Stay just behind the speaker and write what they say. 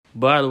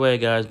By the way,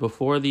 guys,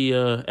 before the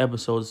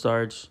episode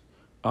starts,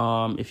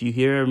 if you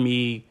hear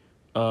me,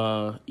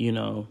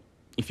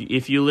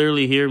 if you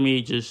literally hear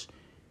me, just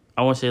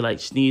I want to say like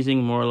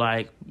sneezing, more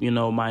like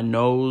my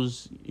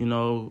nose,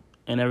 and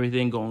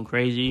everything going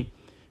crazy.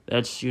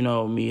 That's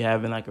me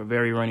having like a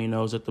very runny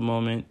nose at the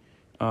moment.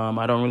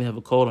 I don't really have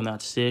a cold. I'm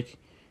not sick.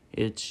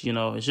 It's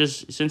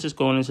just since it's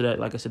going into that,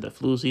 like I said, the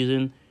flu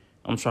season.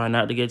 I'm trying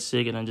not to get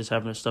sick, and I'm just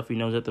having a stuffy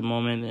nose at the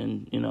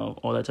moment, and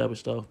all that type of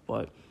stuff.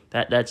 But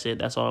that's it.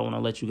 That's all I want to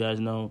let you guys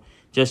know.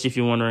 Just if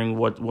you're wondering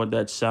what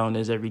that sound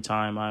is every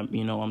time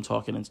I'm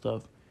talking and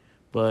stuff.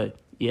 But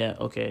yeah,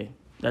 okay.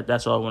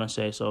 That's all I want to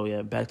say. So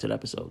yeah, back to the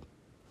episode.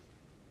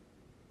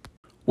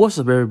 What's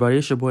up, everybody?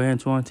 It's your boy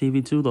Antoine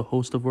TV2, the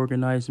host of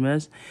Organized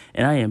Mess,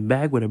 and I am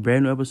back with a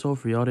brand new episode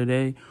for y'all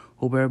today.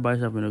 Hope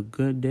everybody's having a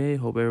good day.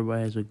 Hope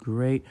everybody has a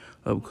great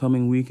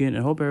upcoming weekend,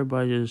 and hope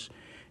everybody just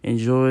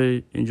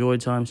enjoy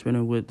time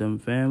spending with them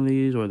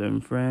families or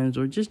them friends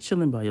or just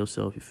chilling by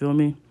yourself. You feel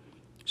me?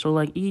 So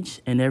like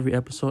each and every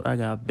episode, I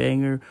got a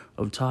banger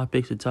of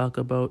topics to talk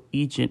about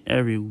each and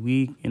every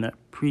week, and I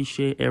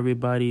appreciate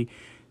everybody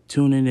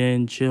tuning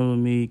in, chilling with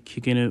me,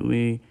 kicking it with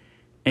me,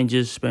 and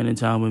just spending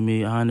time with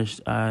me.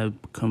 I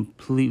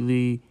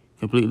completely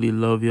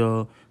love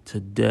y'all to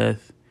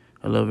death.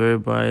 I love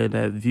everybody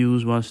that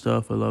views my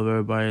stuff. I love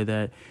everybody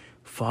that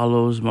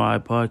follows my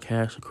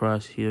podcast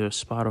across here,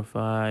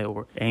 Spotify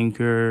or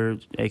Anchor,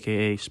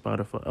 aka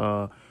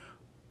Spotify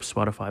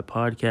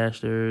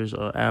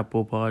podcasters,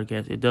 Apple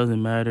Podcasts. It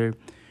doesn't matter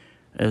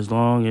as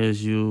long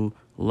as you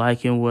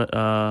liking what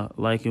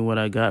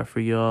I got for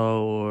y'all,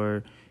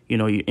 or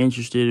you're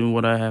interested in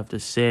what I have to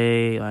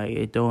say. Like,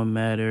 it don't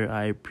matter.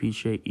 I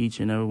appreciate each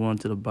and every one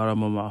to the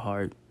bottom of my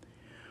heart.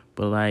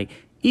 But like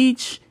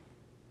each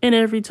and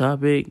every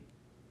topic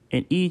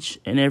and each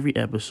and every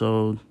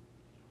episode,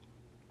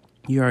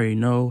 you already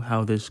know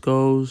how this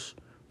goes.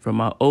 For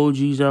my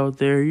OGs out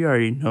there, you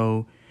already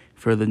know.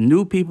 For the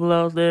new people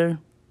out there,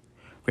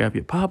 grab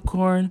your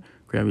popcorn,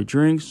 grab your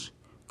drinks,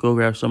 go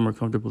grab somewhere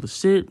comfortable to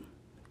sit,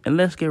 and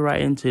let's get right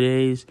into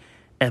today's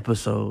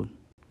episode.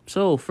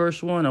 So,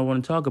 first one I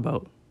want to talk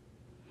about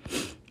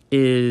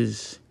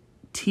is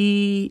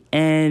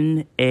TNA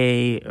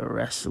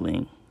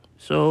wrestling.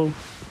 So,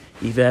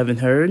 if you haven't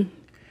heard,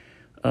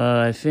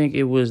 I think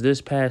it was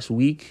this past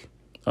week,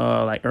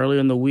 like earlier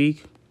in the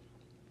week,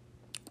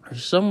 or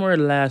somewhere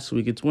last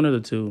week. It's one of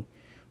the two.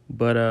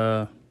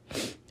 But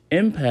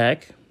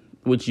Impact,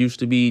 which used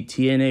to be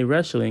TNA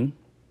Wrestling,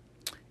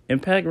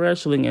 Impact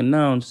Wrestling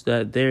announced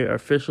that they're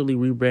officially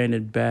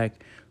rebranded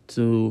back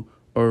to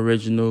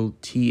original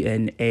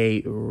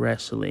TNA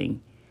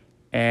Wrestling.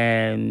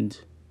 And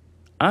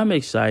I'm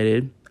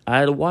excited. I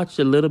had watched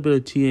a little bit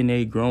of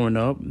TNA growing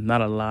up,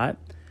 not a lot.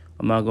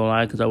 I'm not going to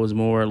lie, because I was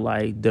more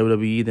like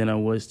WWE than I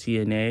was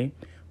TNA.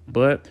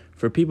 But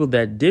for people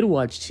that did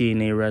watch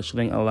TNA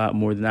Wrestling a lot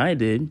more than I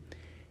did,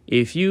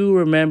 if you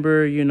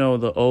remember,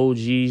 the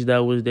OGs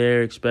that was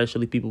there,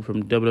 especially people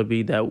from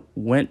WWE that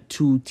went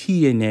to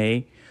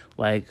TNA,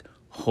 like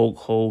Hulk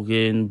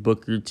Hogan,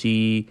 Booker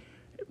T,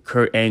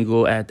 Kurt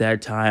Angle at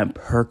that time,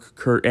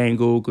 Kurt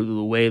Angle, because of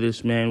the way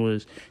this man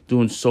was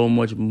doing so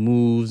much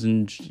moves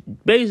and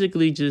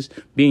basically just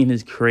being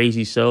his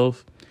crazy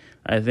self.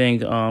 I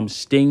think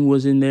Sting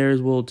was in there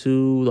as well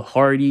too. The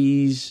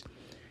Hardys,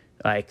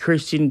 like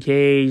Christian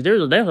Cage.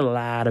 There's a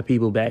lot of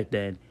people back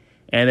then,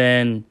 and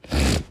then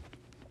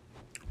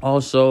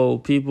also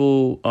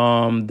people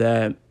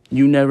that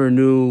you never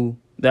knew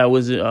that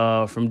was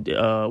from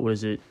that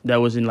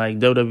was in like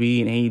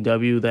WWE and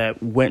AEW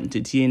that went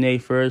to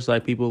TNA first,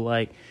 like people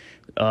like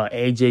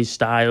AJ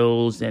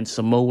Styles and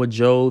Samoa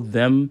Joe,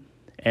 them,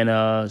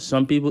 and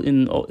some people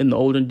in the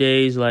olden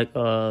days, like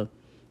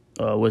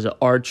was it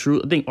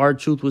R-Truth? I think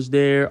R-Truth was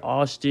there.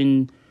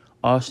 Austin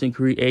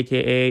Creed,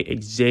 aka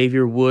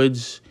Xavier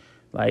Woods,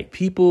 like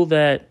people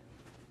that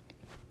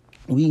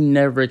we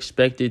never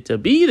expected to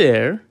be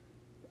there.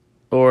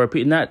 Or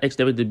not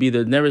expected to be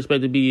there, never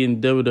expected to be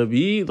in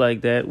WWE,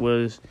 like that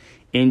was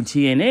in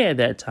TNA at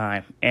that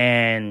time.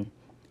 And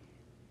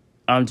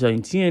I'm telling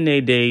you,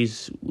 TNA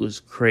days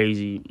was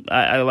crazy.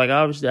 I like,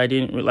 obviously I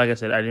didn't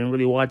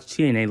really watch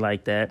TNA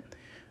like that,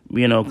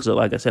 because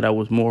like I said, I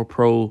was more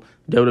pro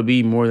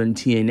WWE more than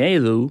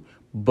TNA though.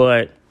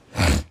 But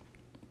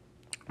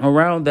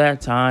around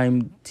that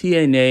time,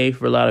 TNA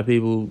for a lot of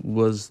people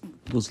was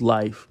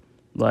life.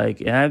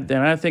 Like, and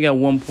I think at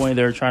one point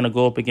they were trying to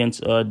go up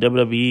against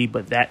WWE,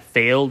 but that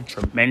failed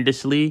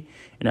tremendously,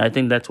 and I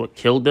think that's what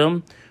killed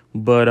them.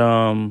 But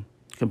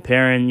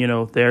comparing,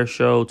 their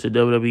show to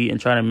WWE and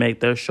trying to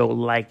make their show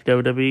like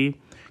WWE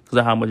because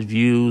of how much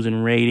views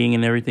and rating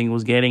and everything it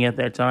was getting at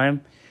that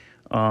time,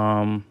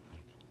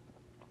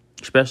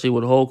 especially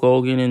with Hulk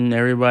Hogan and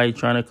everybody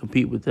trying to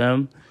compete with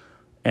them.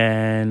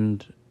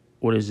 And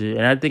what is it?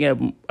 And I think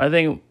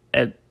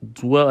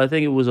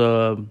it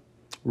was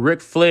Ric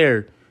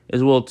Flair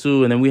as well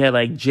too, and then we had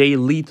like Jay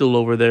Lethal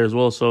over there as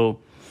well.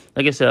 So,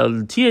 like I said,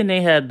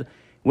 TNA had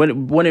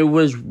when it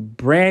was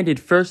branded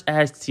first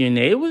as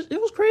TNA, it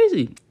was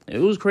crazy. It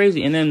was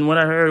crazy. And then when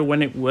I heard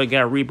when it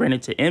got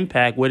rebranded to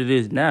Impact, what it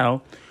is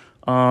now,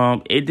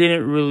 it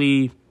didn't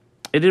really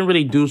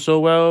do so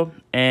well,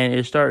 and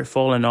it started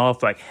falling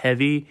off like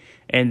heavy.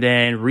 And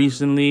then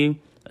recently,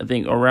 I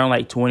think around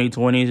like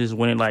 2020s is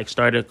when it like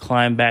started to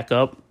climb back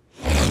up.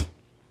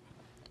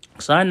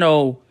 So I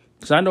know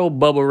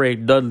Bubba Ray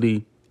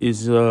Dudley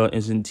is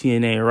in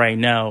TNA right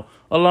now,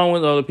 along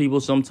with other people.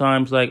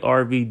 Sometimes like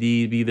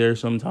RVD be there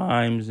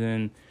sometimes,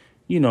 and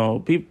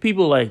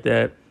people like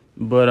that.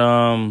 But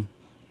and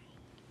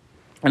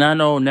I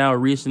know now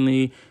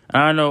recently,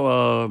 I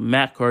know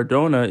Matt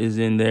Cardona is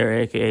in there,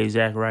 aka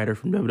Zack Ryder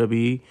from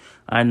WWE.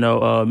 I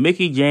know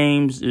Mickie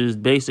James is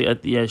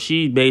basically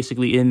she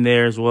basically in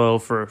there as well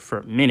for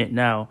a minute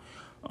now,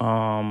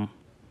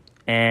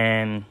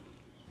 and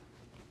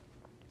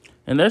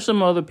there's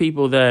some other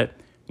people that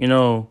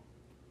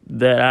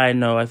that I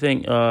know. I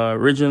think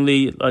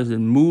originally I said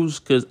Moose,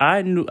 because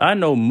I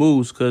know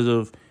Moose because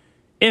of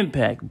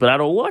Impact, but I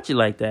don't watch it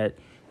like that.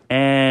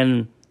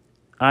 And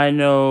I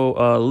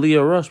know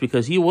Leo Rush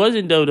because he was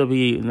in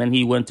WWE, and then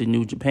he went to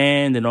New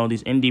Japan and all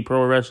these indie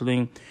pro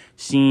wrestling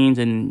scenes,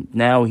 and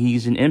now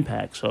he's in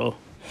Impact. So,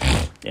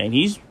 and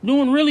he's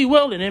doing really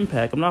well in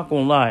Impact, I'm not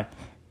gonna lie.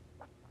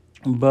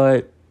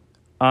 But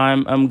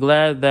I'm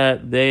glad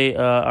that they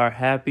are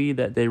happy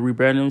that they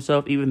rebranded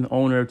themselves. Even the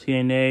owner of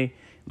TNA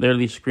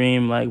literally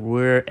screamed like,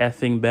 "We're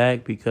effing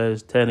back,"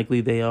 because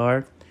technically they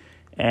are.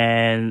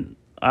 And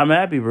I'm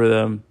happy for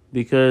them,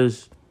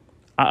 because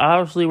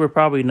obviously we're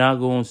probably not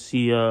going to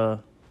see,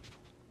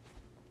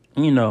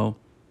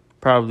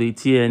 probably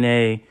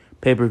TNA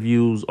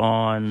pay-per-views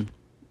on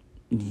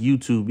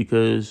YouTube,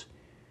 because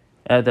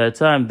at that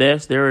time,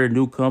 they're a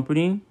new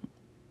company.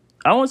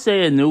 I won't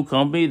say a new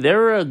company.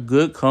 They're a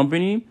good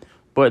company,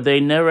 but they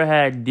never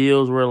had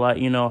deals where, like,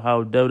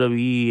 how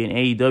WWE and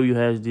AEW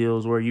has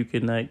deals where you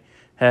can, like,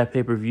 have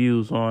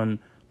pay-per-views on,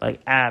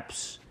 like,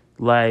 apps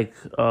like,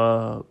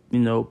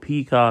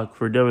 Peacock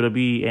for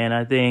WWE, and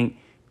I think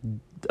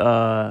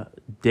Danza,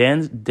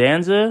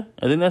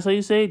 I think that's how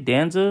you say it,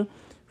 Danza,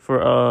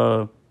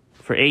 for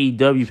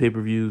AEW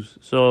pay-per-views.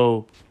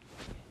 So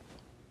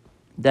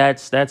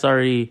that's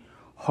already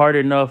hard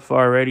enough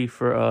already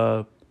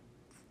for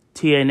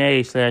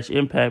TNA /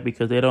 Impact,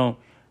 because they don't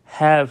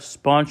have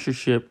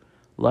sponsorship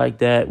like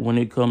that when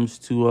it comes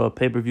to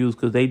pay-per-views,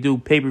 because they do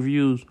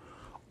pay-per-views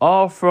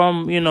all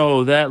from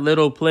that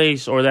little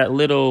place, or that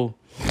little,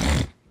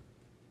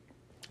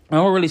 I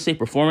don't really say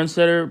performance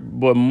center,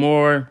 but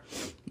more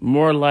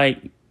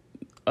like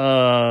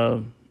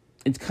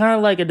it's kind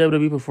of like a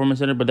WWE performance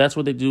center, but that's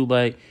what they do,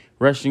 like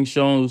wrestling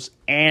shows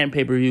and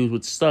pay-per-views,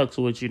 which sucks,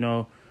 which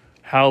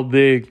how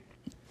big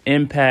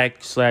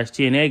Impact /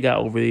 TNA got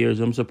over the years.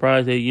 I'm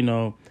surprised they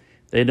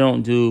they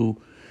don't do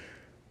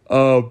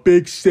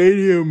big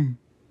stadium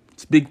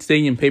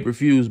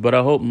pay-per-views. But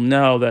I hope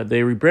now that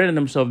they rebranded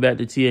themselves back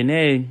to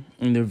TNA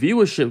and the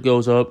viewership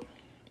goes up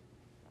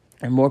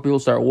and more people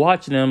start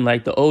watching them,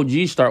 like the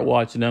OGs start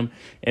watching them,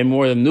 and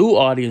more of the new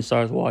audience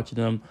starts watching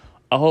them,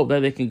 I hope that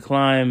they can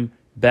climb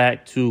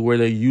back to where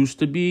they used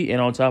to be. And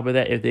on top of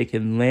that, if they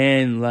can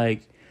land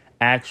like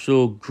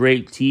actual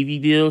great TV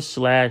deals /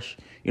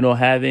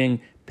 having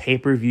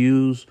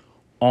pay-per-views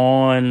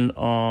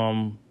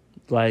on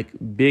like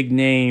big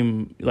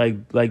name,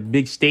 like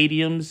big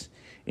stadiums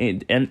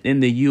in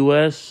the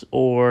US,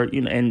 or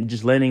and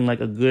just landing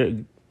like a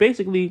good,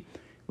 basically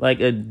like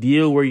a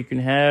deal where you can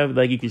have,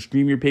 like, you can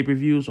stream your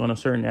pay-per-views on a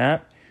certain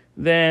app,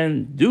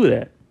 then do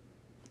that.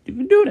 You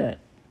can do that.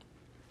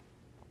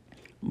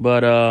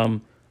 But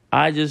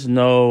I just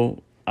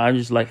know, I'm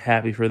just like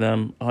happy for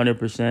them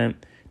 100%.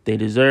 They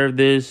deserve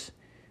this.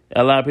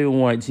 A lot of people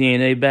wanted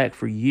TNA back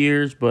for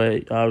years,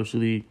 but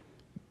obviously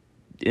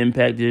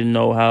Impact didn't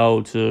know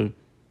how to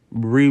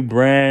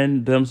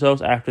rebrand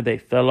themselves after they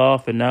fell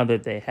off, and now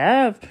that they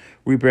have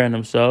rebranded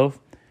themselves,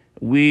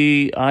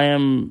 I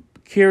am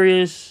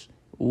curious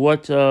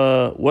what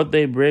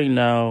they bring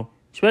now.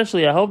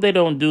 Especially, I hope they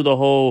don't do the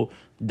whole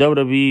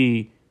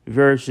WWE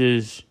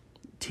versus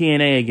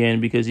TNA again,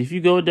 because if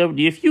you go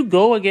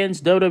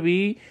against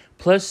WWE,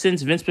 plus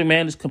since Vince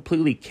McMahon is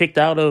completely kicked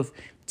out of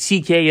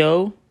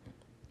TKO,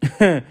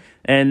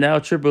 and now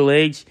Triple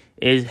H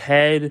is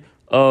head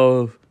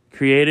of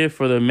creative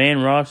for the main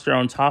roster.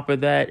 On top of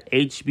that,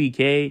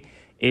 HBK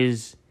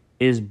is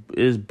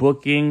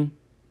booking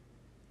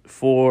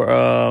for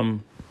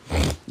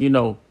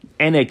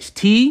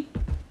NXT.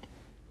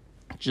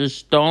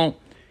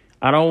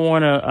 I don't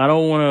want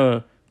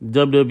to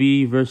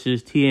WWE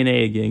versus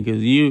TNA again,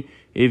 because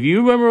if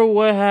you remember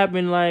what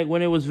happened, like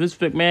when it was Vince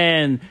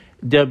McMahon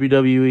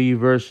WWE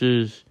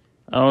versus,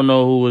 I don't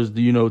know who was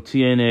the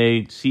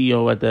TNA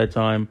CEO at that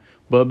time,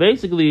 but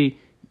basically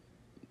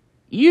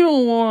you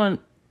don't want,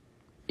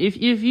 if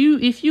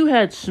you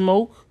had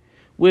smoke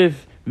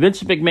with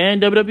Vince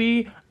McMahon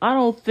WWE, I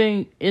don't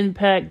think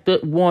Impact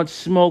wants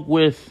smoke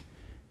with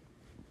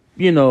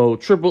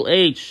Triple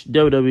H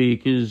WWE,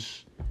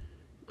 because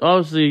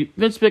obviously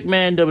Vince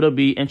McMahon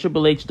WWE and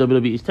Triple H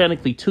WWE is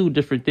technically two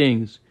different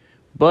things.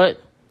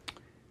 But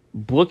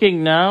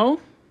booking now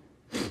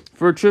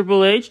for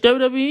Triple H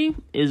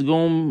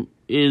WWE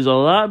is a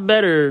lot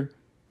better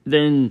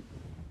than,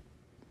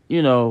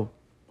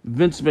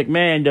 Vince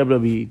McMahon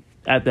WWE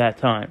at that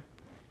time.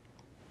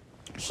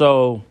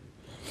 So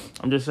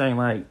I'm just saying,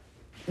 like,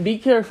 be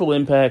careful,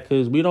 Impact,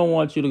 because we don't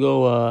want you to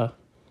go,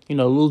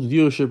 lose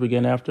viewership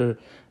again after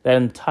that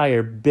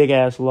entire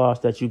big-ass loss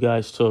that you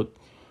guys took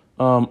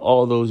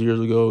all those years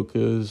ago,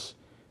 because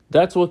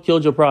that's what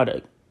killed your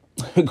product,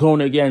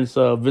 going against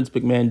Vince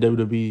McMahon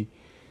WWE.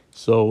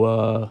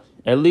 So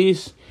at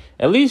least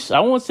I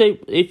won't say,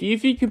 if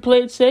you can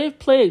play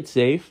it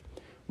safe,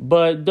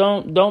 but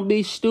don't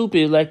be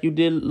stupid like you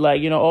did,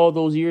 all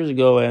those years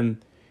ago, and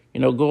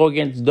go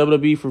against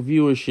WWE for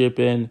viewership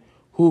and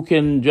who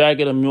can drag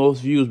it the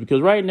most views,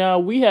 because right now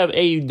we have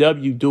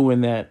AEW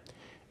doing that,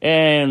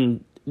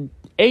 and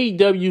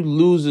AEW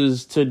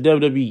loses to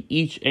WWE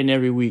each and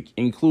every week,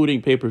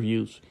 including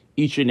pay-per-views,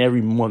 each and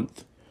every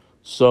month.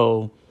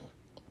 So,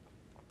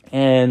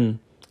 and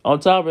on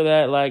top of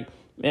that,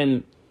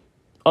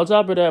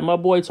 my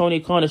boy Tony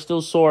Khan is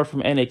still sore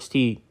from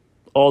NXT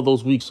all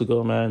those weeks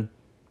ago, man.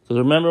 Because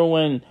remember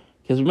when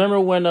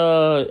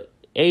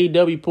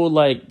AEW pulled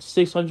like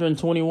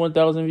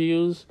 621,000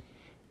 views,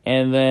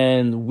 and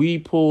then we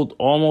pulled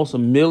almost a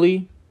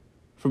milli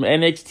from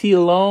NXT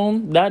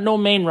alone. Not no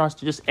main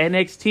roster, just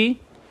NXT.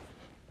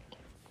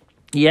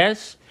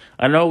 Yes,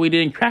 I know we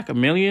didn't crack 1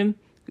 million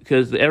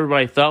because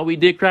everybody thought we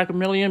did crack 1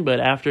 million, but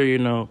after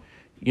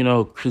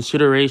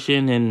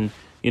consideration and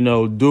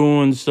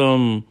doing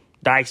some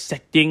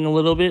dissecting a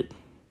little bit,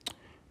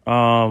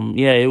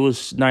 it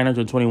was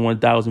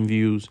 921,000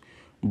 views,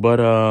 but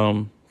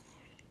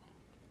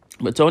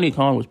Tony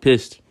Khan was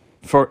pissed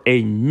for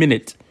a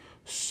minute.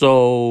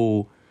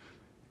 So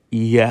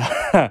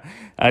yeah,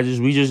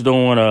 we just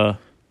don't want to.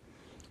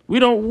 We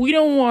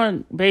don't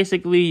want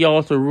basically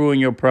y'all to ruin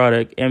your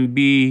product and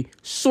be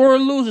sore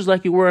losers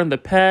like you were in the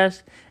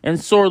past and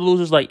sore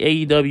losers like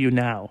AEW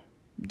now.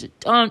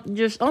 I'm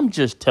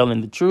just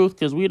telling the truth,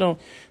 because we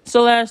don't. It's the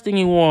last thing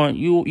you want.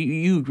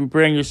 You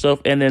preparing yourself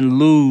and then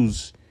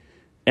lose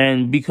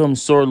and become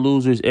sore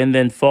losers and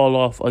then fall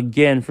off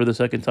again for the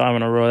second time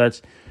in a row.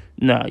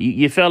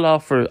 You fell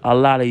off for a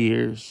lot of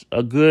years,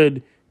 a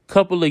good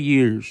couple of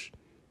years,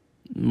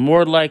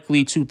 more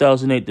likely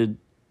 2008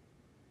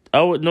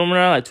 more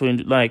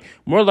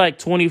like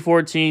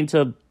 2014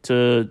 to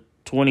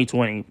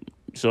 2020.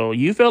 So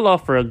you fell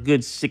off for a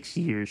good 6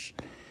 years.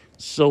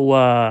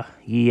 So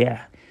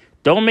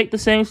don't make the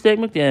same mistake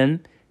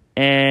again,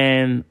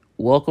 and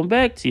welcome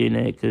back,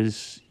 TNA,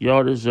 because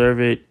y'all deserve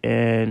it,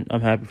 and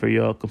I'm happy for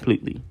y'all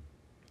completely.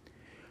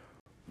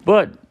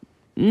 But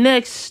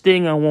next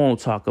thing I want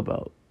to talk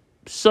about.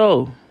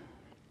 So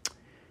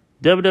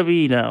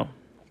WWE now.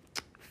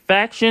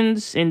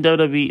 Factions in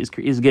WWE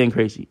is getting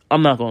crazy.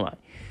 I'm not going to lie.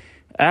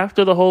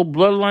 After the whole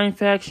Bloodline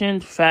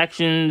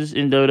factions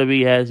in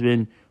WWE has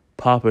been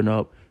popping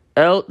up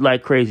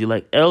like crazy.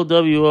 Like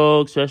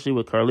LWO, especially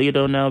with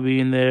Carlito now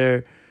being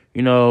there.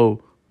 The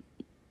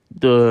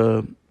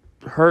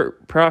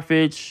Hurt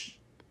Profits,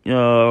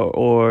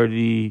 or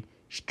the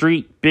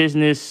Street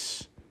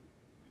Business,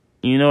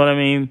 you know what I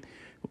mean?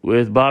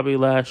 With Bobby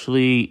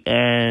Lashley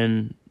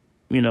and,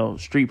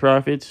 Street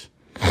Profits.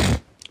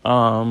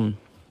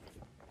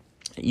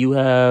 You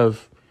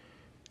have,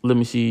 let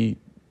me see,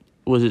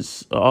 was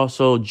it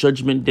also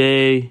Judgment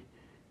Day?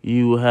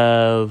 You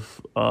have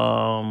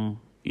a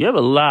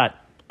lot.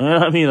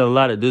 I mean, a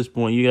lot at this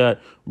point. You got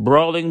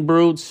Brawling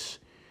Brutes.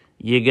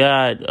 You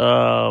got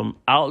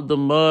Out the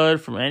Mud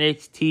from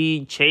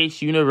NXT,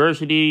 Chase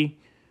University.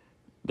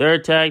 They're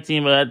a tag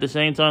team, but at the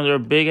same time, they're a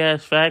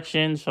big-ass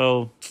faction,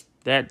 so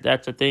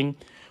that's a thing.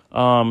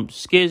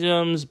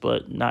 Schisms,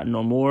 but not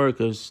no more,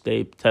 because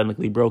they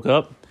technically broke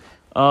up.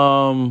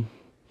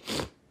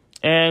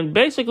 And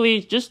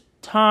basically, just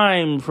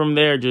time from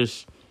there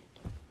just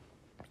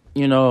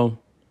goes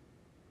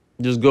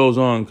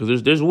on,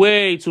 because there's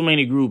way too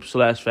many groups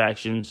 /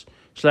 factions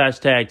 /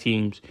 tag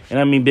teams, and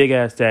I mean big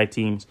ass tag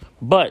teams.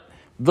 But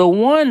the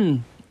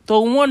one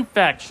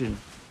faction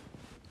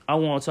I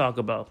want to talk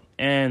about,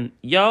 and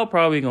y'all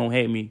probably gonna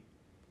hate me,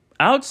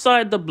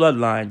 outside the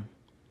Bloodline,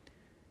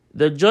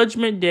 the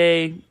Judgment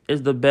Day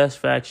is the best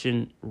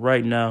faction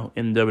right now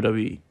in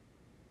WWE.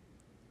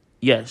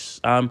 Yes,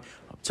 you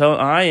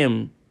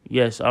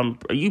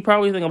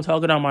probably think I'm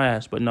talking out my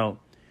ass, but no.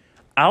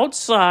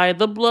 Outside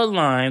the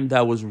Bloodline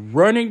that was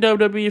running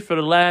WWE for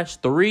the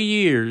last 3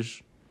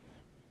 years,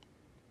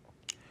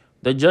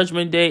 the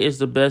Judgment Day is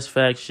the best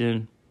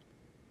faction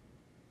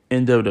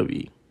in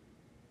WWE.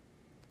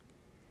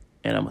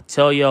 And I'm going to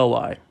tell y'all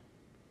why.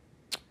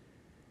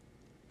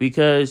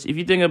 Because if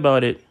you think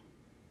about it,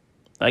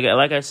 like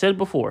I said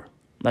before,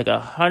 like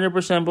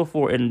 100%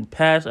 before in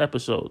past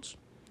episodes,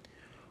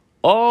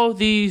 all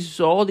these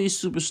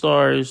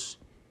superstars,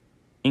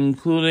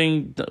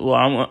 including,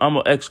 I'm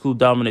going to exclude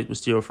Dominic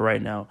Mysterio for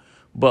right now,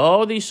 but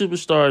all these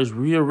superstars,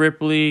 Rhea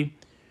Ripley,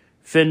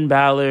 Finn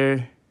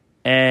Balor,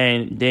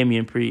 and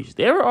Damian Priest,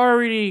 they were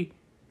already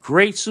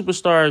great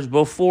superstars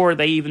before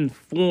they even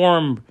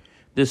formed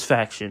this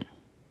faction.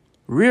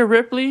 Rhea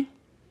Ripley,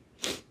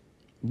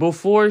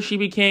 before she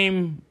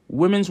became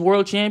Women's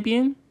World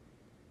Champion,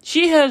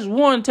 she has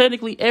won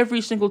technically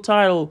every single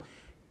title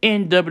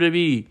in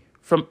WWE,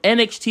 from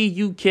NXT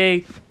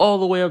UK all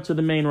the way up to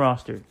the main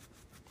roster.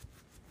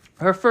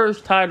 Her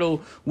first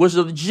title was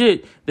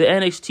legit the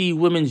NXT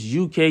Women's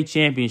UK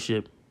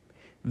Championship.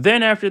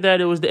 Then after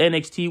that, it was the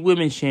NXT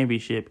Women's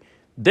Championship.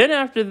 Then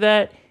after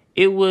that,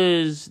 it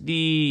was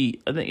the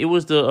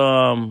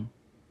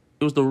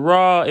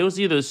Raw. It was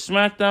either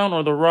SmackDown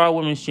or the Raw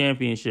Women's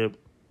Championship.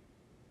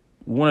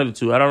 One of the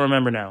two. I don't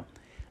remember now.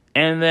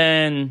 And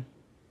then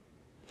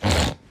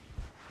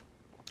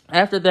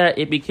after that,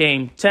 it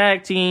became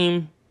tag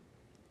team.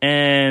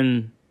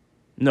 And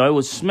no, it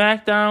was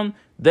SmackDown,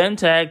 then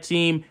tag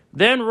team,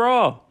 then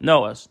Raw.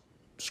 No,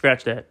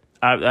 scratch that.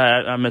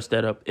 I messed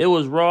that up. It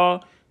was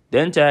Raw,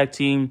 then tag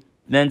team,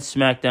 then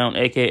SmackDown,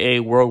 aka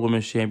World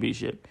Women's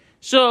Championship.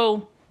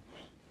 So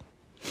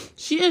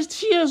she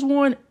has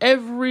won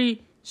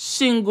every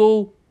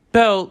single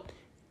belt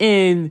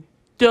in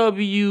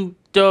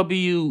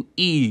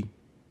WWE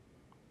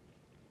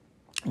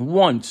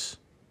once.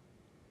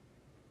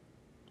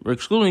 We're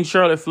excluding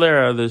Charlotte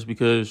Flair out of this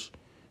because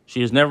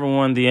she has never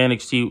won the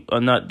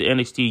not the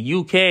NXT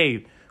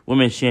UK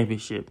Women's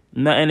Championship,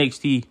 not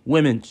NXT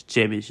Women's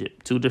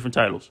Championship, two different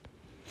titles.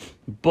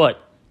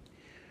 But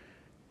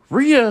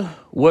Rhea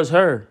was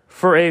her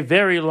for a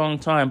very long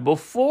time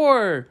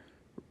before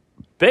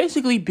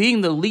basically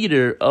being the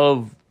leader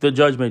of the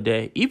Judgment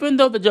Day. Even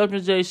though the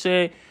Judgment Day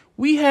say,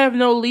 we have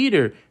no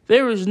leader.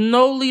 There is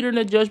no leader in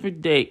the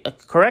Judgment Day.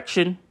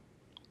 Correction.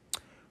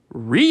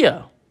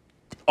 Rhea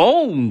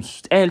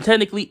owns and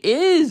technically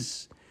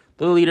is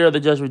the leader of the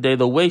Judgment Day.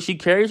 The way she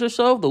carries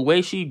herself, the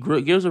way she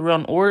gives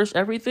around orders,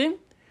 everything.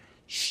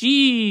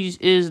 She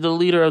is the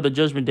leader of the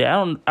Judgment Day.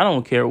 I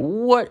don't care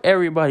what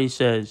everybody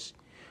says.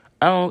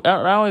 I don't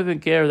even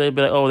care if they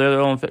be like, oh, they're their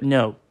own.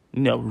 No.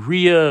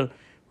 Rhea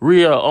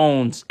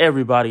owns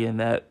everybody in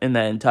that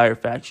entire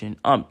faction.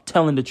 I'm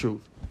telling the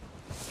truth.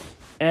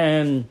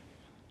 And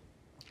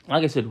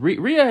like I said,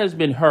 Rhea has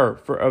been her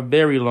for a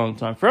very long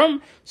time,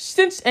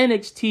 since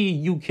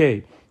NXT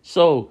UK.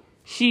 So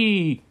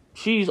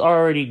she's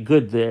already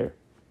good there.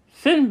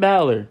 Finn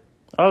Balor,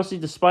 obviously,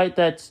 despite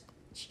that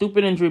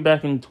stupid injury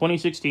back in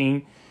 2016,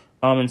 in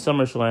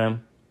SummerSlam,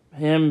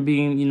 him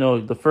being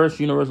the first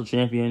Universal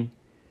Champion.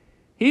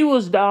 He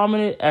was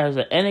dominant as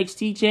an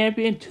NXT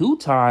champion,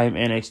 two-time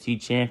NXT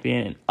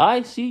champion,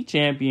 an IC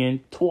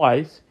champion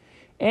twice,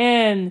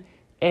 and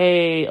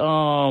a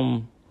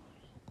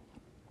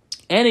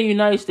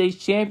United States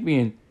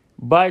champion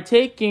by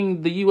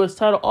taking the U.S.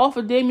 title off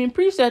of Damian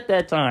Priest at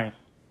that time.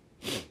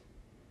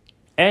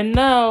 And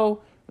now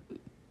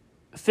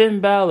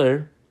Finn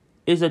Balor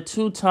is a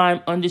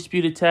two-time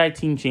undisputed tag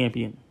team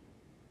champion.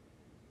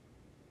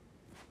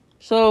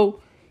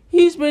 So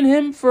he's been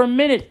him for a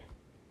minute.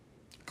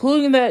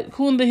 Including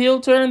the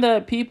heel turn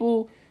that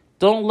people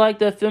don't like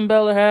that Finn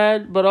Balor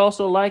had, but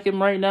also like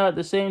him right now at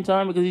the same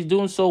time because he's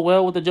doing so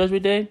well with the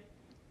Judgment Day.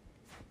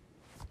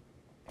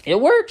 It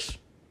works.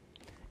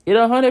 It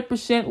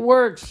 100%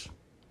 works.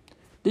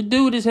 The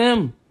dude is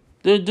him.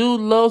 The dude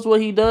loves what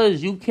he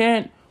does. You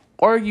can't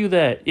argue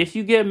that. If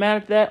you get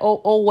mad at that,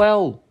 oh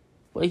well.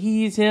 But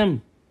he's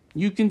him.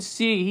 You can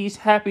see he's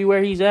happy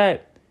where he's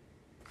at.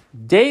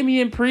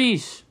 Damian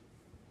Priest.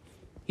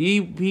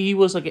 He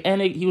was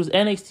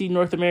NXT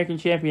North American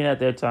champion at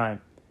that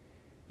time.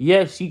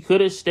 Yes, he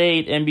could have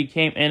stayed and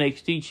became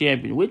NXT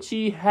champion, which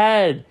he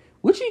could.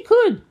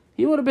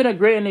 He would have been a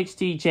great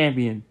NXT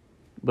champion.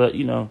 But,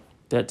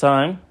 that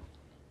time,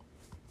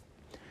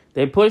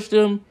 they pushed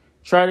him,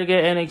 tried to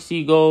get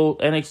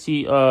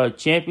NXT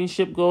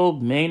championship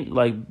gold,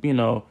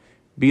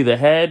 be the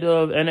head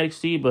of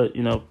NXT, but,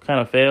 kind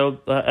of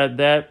failed at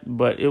that.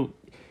 But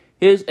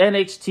his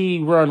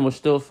NXT run was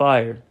still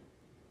fire.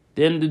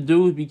 Then the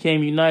dude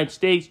became United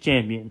States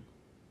champion.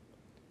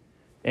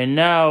 And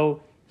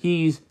now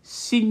he's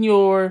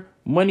Senior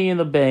Money in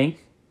the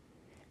Bank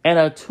and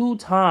a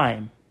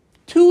two-time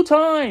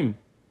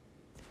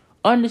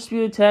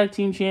undisputed tag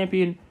team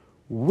champion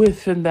with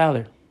Finn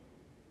Balor.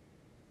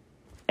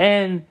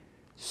 And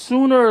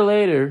sooner or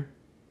later,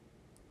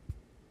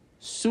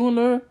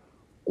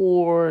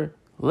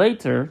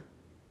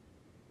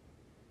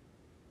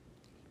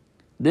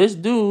 this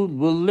dude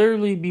will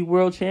literally be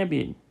world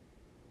champion.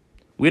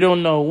 We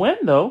don't know when,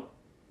 though,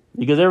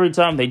 because every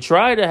time they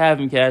try to have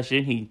him cash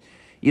in, he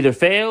either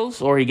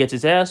fails or he gets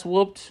his ass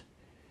whooped.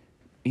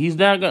 He's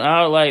not going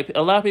to,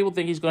 a lot of people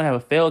think he's going to have a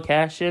failed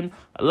cash in.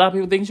 A lot of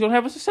people think he's going to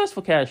have a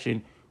successful cash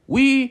in.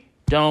 We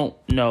don't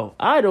know.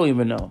 I don't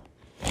even know.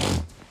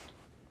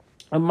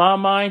 In my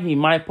mind, he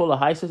might pull a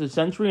high sense of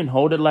century and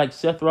hold it like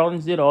Seth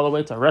Rollins did all the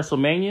way to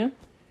WrestleMania.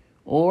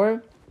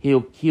 Or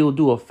he'll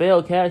do a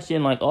failed cash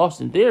in like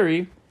Austin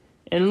Theory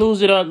and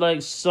lose it on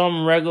like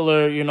some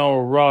regular,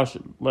 raw,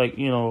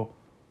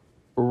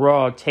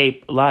 raw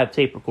tape, live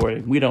tape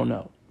recording. We don't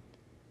know.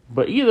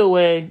 But either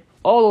way,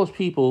 all those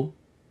people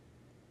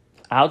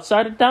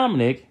outside of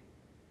Dominic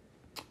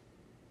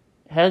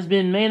has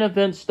been main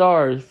event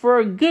stars for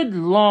a good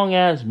long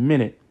ass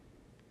minute.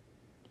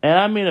 And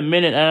I mean a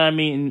minute, and I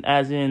mean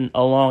as in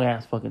a long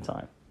ass fucking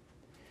time.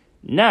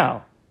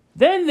 Now,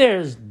 then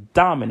there's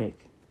Dominic,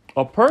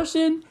 a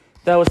person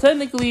that was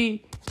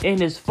technically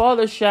in his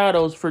father's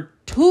shadows for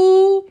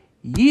 2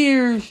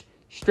 years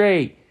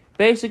straight.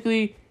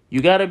 Basically,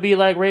 you gotta be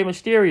like Rey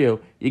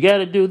Mysterio. You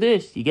gotta do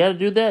this. You gotta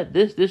do that.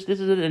 This is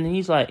it. And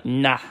he's like,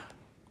 nah,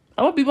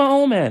 I'm gonna be my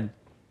own man.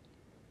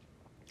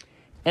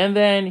 And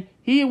then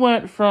he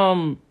went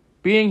from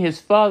being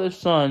his father's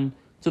son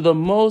to the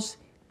most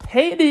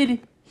hated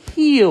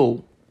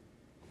heel.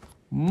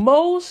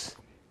 Most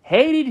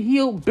hated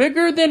heel,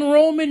 bigger than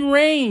Roman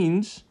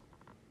Reigns.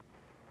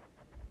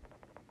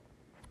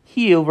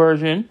 Heel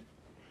version.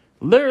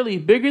 Literally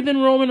bigger than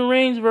Roman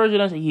Reigns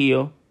version as a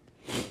heel.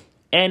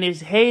 And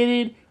is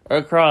hated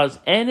across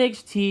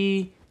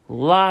NXT,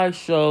 live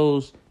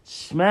shows,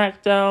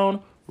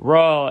 SmackDown,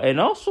 Raw, and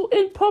also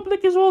in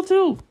public as well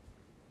too.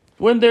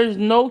 When there's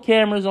no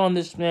cameras on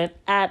this man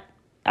at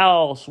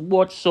all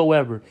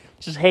whatsoever.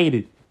 Just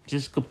hated.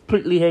 Just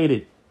completely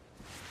hated.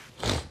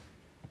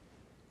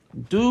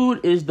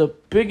 Dude is the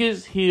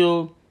biggest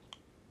heel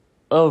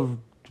of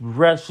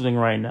wrestling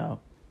right now.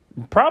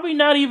 Probably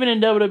not even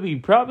in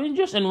WWE. Probably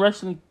just in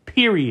wrestling,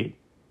 period.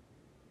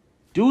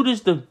 Dude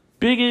is the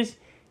biggest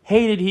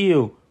hated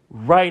heel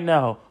right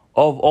now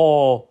of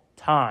all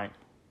time.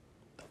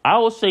 I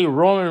would say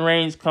Roman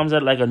Reigns comes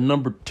at like a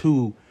number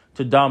 2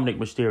 to Dominic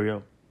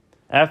Mysterio.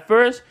 At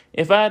first,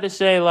 if I had to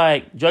say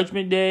like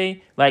Judgment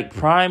Day, like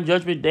prime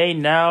Judgment Day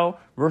now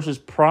versus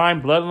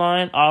prime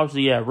Bloodline,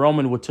 obviously, yeah,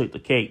 Roman would take the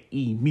cake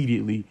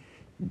immediately.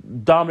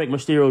 Dominic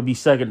Mysterio would be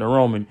second to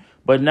Roman.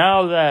 But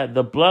now that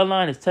the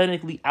Bloodline is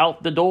technically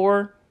out the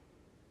door,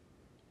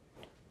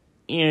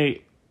 and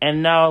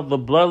now the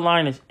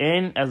Bloodline is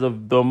in as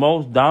the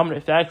most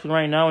dominant faction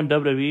right now in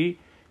WWE,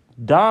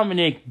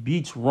 Dominic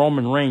beats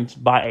Roman Reigns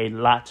by a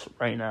lot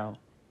right now.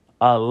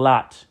 A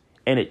lot.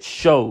 And it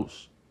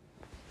shows.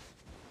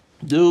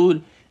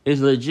 Dude is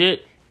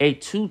legit a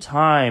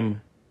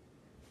 2-time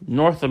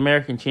North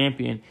American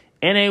champion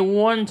and a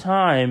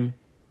 1-time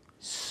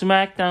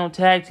SmackDown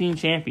Tag Team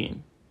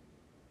champion.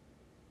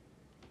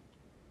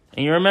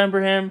 And you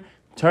remember him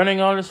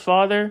turning on his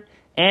father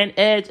and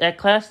Edge at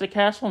Clash of the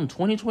Castle in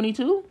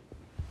 2022?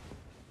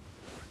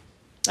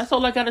 That's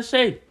all I gotta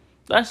say.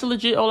 That's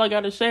legit all I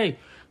gotta say.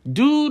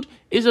 Dude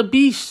is a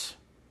beast.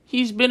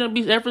 He's been a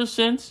beast ever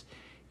since,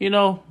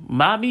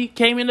 Mami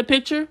came in the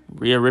picture.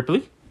 Rhea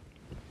Ripley.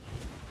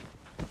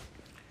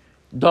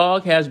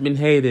 Dog has been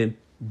hated.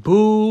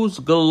 Boos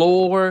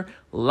galore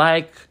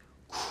like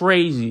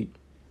crazy.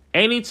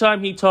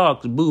 Anytime he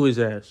talks, boo his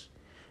ass.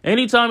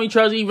 Anytime he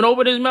tries to even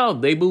open his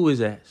mouth, they boo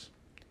his ass.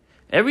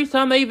 Every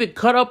time they even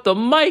cut up the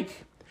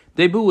mic,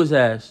 they boo his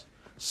ass.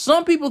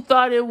 Some people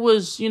thought it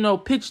was,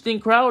 pitched in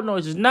crowd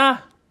noises. Nah,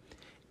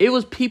 it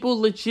was people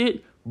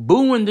legit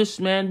booing this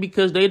man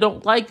because they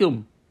don't like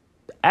him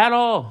at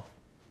all.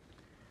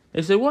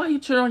 They say, why you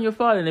turn on your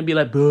father? And they'd be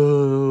like,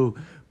 boo,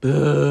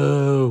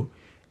 boo.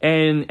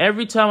 And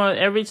every time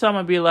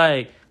I be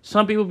like,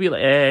 some people be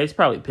like, it's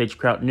probably pitch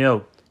crowd.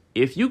 No.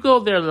 If you go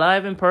there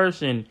live in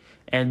person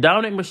and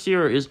Dominic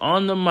Mysterio is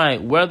on the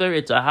mic, whether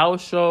it's a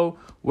house show,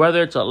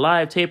 whether it's a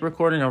live tape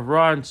recording of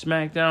Raw and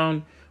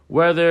SmackDown,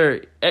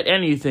 whether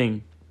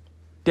anything,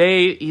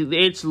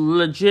 it's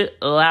legit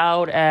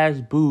loud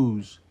as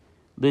boos.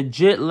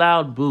 Legit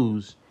loud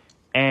boos.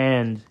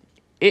 And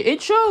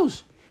it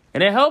shows.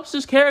 And it helps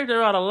his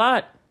character out a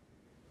lot.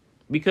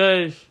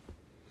 Because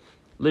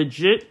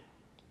legit,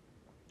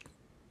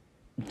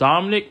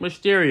 Dominic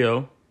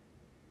Mysterio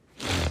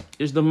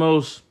is the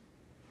most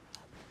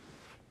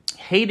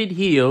hated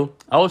heel,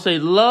 I would say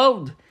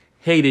loved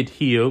hated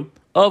heel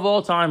of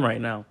all time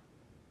right now.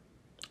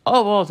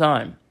 Of all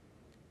time.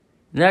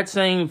 And that's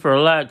saying for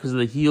a lot because of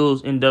the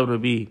heels in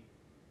WWE.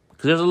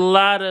 Because there's a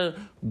lot of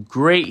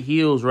great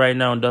heels right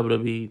now in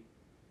WWE.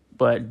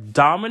 But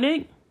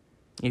Dominic,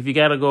 if you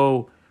got to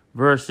go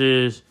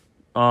versus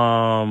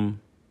Baron,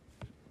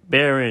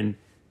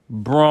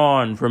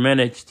 Braun from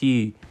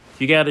NXT,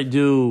 if you got to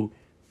do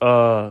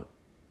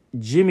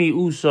Jimmy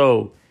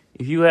Uso,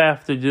 if you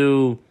have to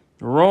do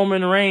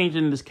Roman Reigns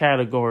in this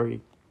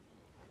category,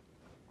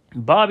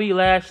 Bobby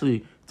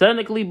Lashley,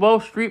 technically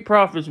both Street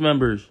Profits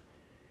members,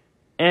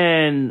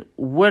 and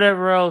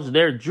whatever else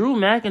there, Drew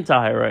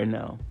McIntyre right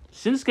now,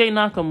 Shinsuke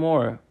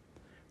Nakamura,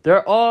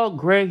 they're all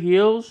great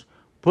heels,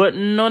 but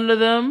none of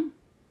them,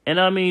 and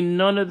I mean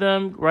none of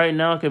them right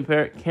now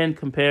can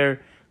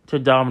compare to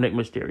Dominic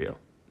Mysterio.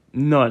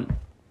 None.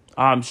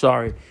 I'm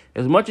sorry.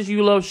 As much as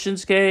you love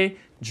Shinsuke,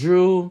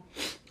 Drew,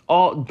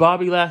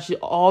 Bobby Lashley,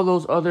 all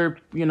those other,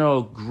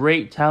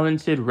 great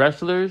talented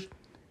wrestlers,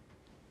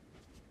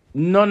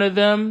 none of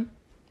them,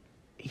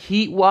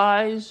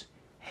 heat-wise,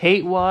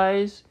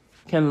 hate-wise,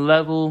 can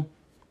level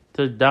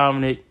to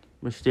Dominic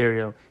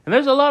Mysterio. And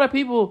there's a lot of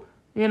people,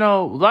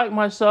 like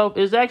myself,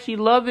 is actually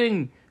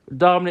loving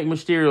Dominic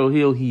Mysterio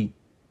heel heat.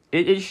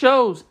 It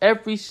shows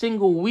every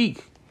single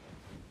week.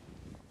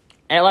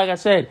 And like I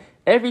said,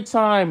 every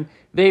time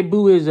they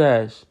boo his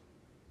ass,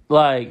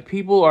 Like,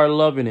 people are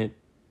loving it.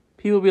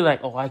 People be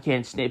like, oh, I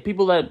can't stand.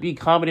 People that be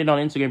commenting on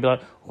Instagram be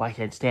like, oh, I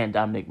can't stand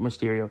Dominic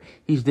Mysterio.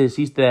 He's this,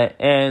 he's that.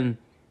 And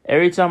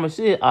every time I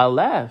see it, I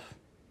laugh.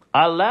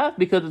 I laugh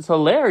because it's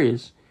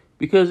hilarious.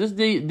 Because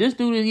this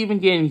dude is even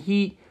getting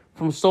heat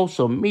from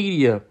social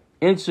media,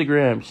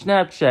 Instagram,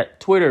 Snapchat,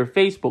 Twitter,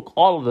 Facebook,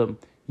 all of them,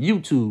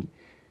 YouTube.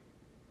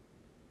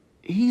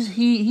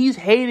 He's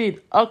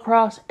hated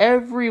across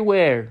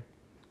everywhere.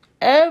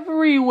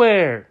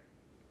 Everywhere.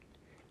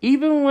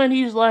 Even when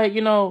he's like,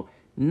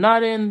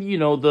 not in, his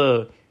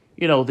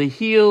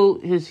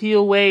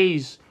heel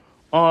ways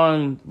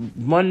on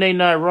Monday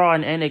Night Raw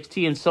and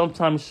NXT and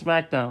sometimes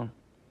SmackDown.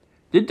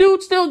 The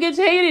dude still gets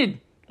hated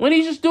when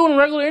he's just doing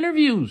regular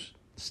interviews.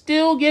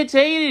 Still gets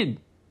hated.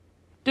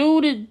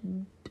 Dude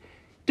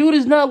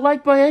is not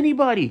liked by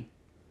anybody.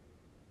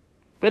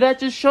 But that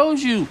just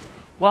shows you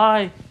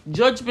why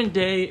Judgment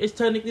Day is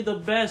technically the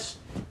best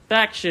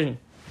faction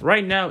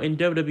right now in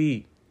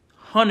WWE.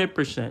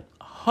 100%.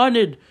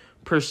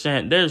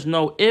 100%. There's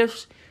no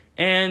ifs,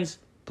 ands,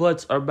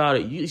 buts about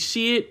it. You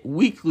see it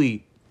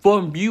weekly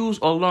from views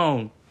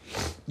alone.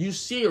 You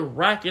see it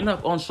racking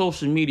up on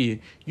social media.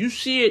 You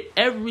see it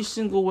every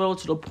single way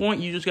to the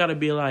point you just got to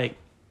be like,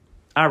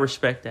 I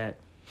respect that.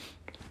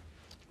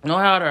 No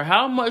matter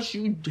how much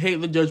you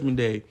hate the Judgment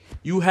Day,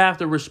 you have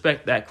to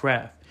respect that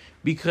craft.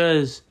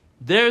 Because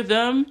they've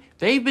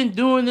been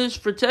doing this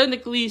for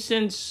technically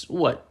since,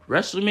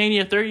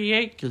 WrestleMania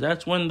 38? Because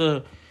that's when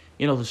the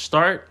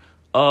start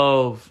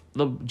of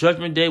the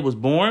Judgment Day was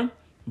born.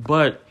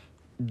 But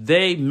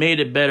they made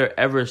it better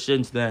ever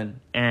since then.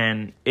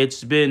 And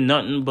it's been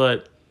nothing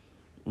but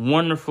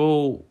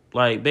wonderful,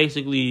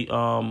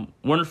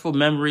 wonderful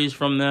memories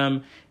from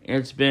them.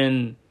 It's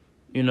been,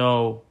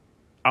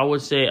 I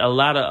would say a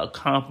lot of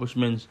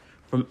accomplishments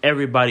from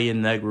everybody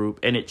in that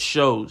group. And it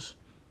shows.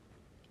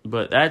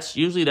 But that's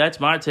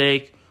my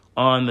take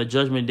on the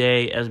Judgment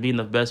Day as being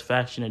the best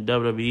faction in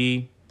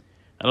WWE.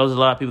 I know there's a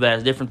lot of people that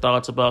has different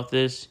thoughts about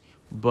this,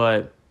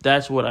 but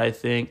that's what I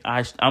think.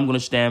 I'm going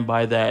to stand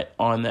by that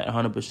on that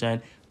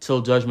 100%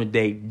 till Judgment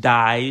Day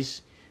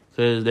dies,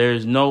 because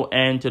there's no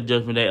end to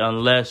Judgment Day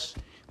unless,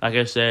 like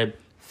I said,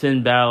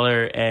 Finn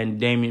Balor and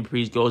Damian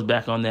Priest goes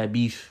back on that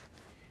beef.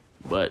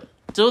 But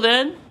till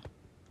then,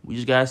 we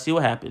just got to see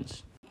what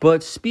happens.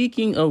 But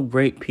speaking of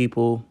great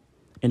people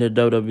in the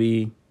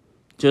WWE,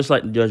 just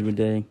like the Judgment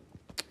Day,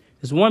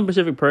 there's one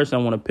specific person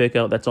I want to pick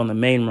out that's on the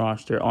main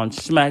roster on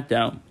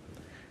SmackDown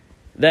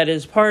that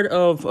is part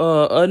of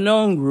a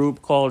known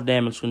group called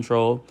Damage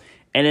Control.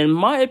 And in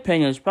my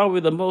opinion, is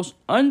probably the most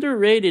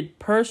underrated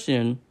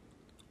person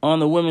on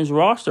the women's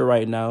roster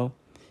right now,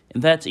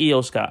 and that's Io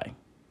Sky.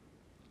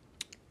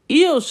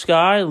 Io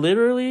Sky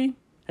literally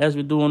has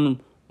been doing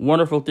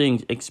wonderful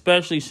things,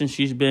 especially since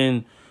she's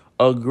been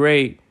a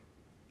great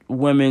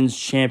women's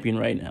champion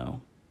right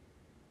now.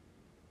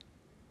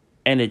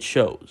 And it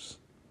shows.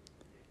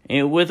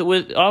 And with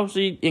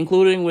obviously,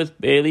 including with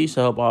Bayley's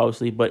help,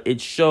 obviously, but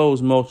it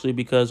shows mostly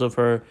because of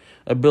her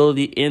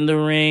ability in the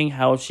ring,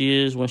 how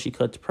she is when she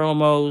cuts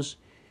promos.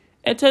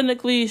 And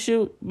technically,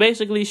 she'll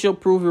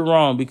prove you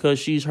wrong because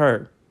she's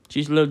her.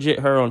 She's legit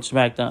her on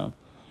SmackDown.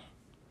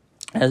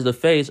 As the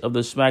face of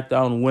the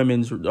SmackDown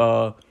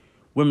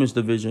women's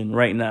division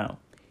right now.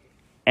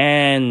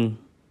 And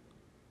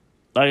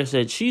like I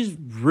said, she's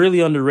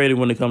really underrated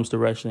when it comes to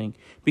wrestling.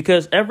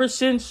 Because ever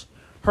since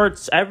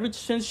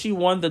she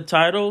won the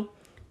title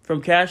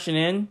from cashing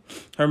in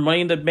her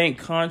Money in the Bank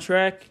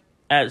contract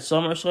at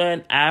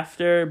SummerSlam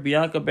after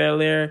Bianca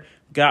Belair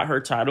got her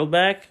title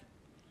back,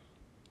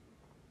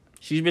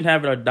 she's been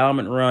having a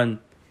dominant run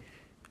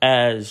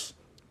as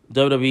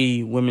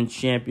WWE Women's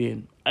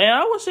Champion. And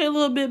I would say a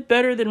little bit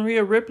better than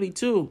Rhea Ripley,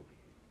 too.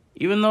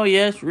 Even though,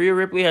 yes, Rhea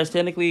Ripley has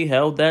technically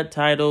held that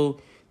title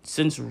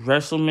since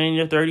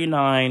WrestleMania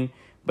 39,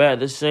 but at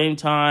the same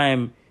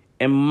time,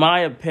 in my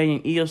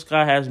opinion, Io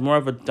Sky has more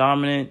of a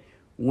dominant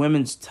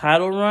women's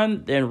title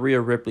run than Rhea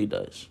Ripley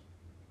does.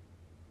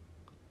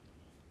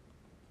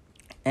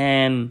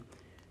 And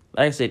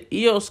like I said,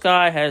 Io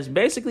Sky has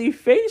basically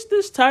faced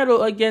this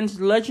title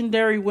against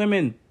legendary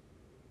women.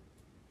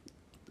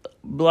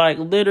 Like,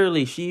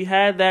 literally, she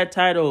had that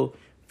title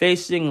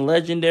facing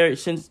legendary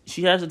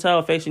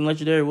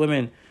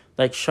women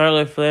like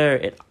Charlotte Flair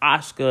and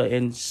Asuka,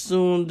 and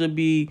soon to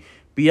be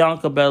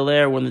Bianca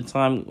Belair when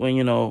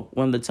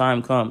the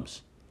time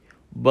comes.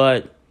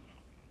 But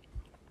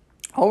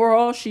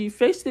overall, she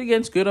faced it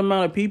against a good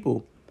amount of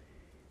people.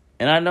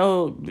 And I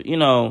know,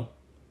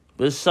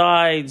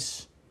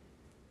 besides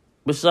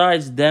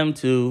them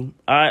two,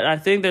 I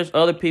think there's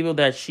other people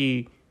that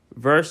she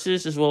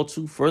versus as well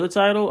too for the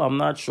title. I'm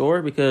not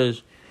sure,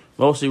 because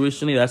mostly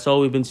recently that's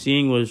all we've been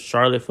seeing was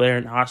Charlotte Flair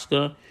and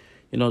Asuka,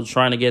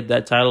 trying to get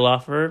that title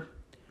off her.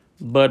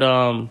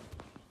 But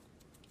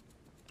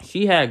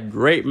she had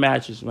great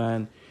matches,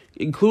 man.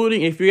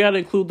 Including, if you got to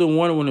include the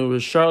one when it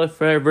was Charlotte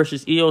Flair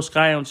versus Io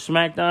Sky on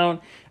SmackDown,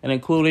 and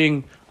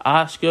including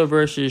Asuka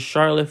versus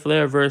Charlotte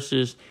Flair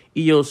versus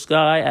Io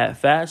Sky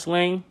at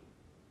Fastlane,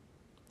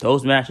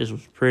 those matches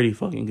was pretty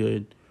fucking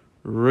good.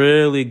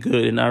 really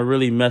good, and I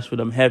really mess with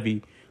them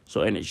heavy.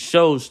 So, and it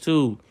shows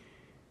too.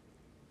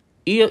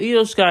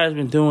 Io Sky has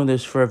been doing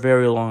this for a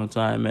very long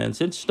time, man,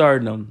 since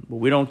Stardom. But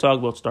we don't talk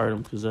about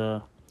Stardom because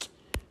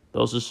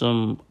those are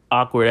some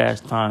awkward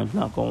ass times.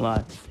 Not gonna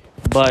lie,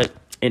 but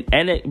in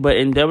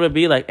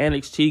WWE, like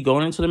NXT,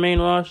 going into the main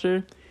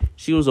roster,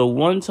 she was a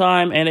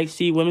one-time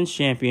NXT Women's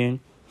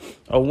Champion,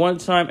 a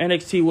one-time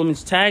NXT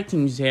Women's Tag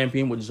Team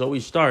Champion with Zoe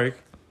Stark.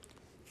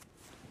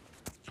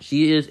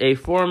 She is a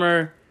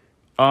former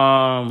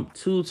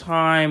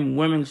two-time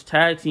Women's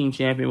Tag Team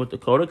Champion with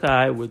Dakota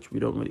Kai, which we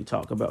don't really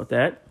talk about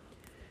that.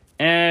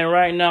 And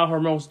right now, her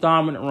most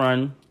dominant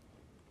run,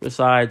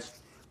 besides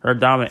her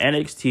dominant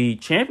NXT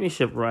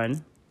Championship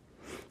run,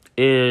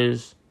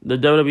 is the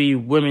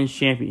WWE Women's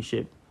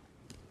Championship.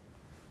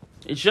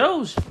 It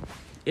shows.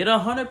 It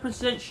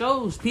 100%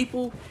 shows.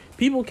 People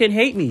can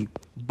hate me,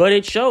 but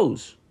it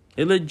shows.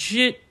 It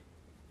legit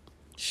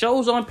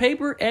shows on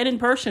paper and in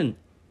person.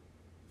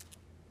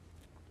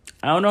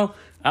 I don't know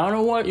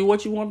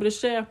what you want me to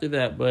say after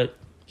that, but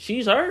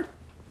she's her.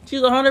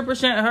 She's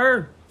 100%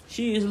 her.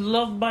 She is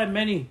loved by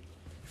many.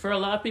 For a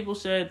lot of people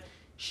said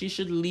she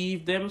should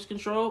leave Damage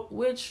Control,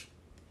 which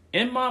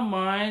in my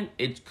mind,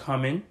 it's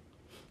coming.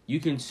 You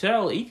can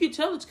tell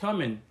it's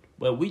coming,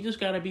 but we just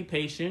gotta be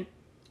patient.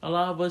 A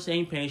lot of us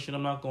ain't patient,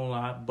 I'm not gonna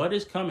lie, but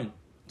it's coming.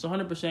 It's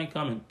 100%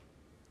 coming.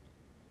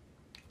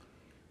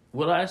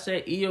 Will I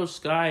say Io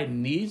Sky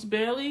needs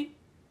Bayley?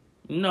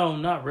 No,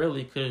 not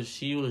really, because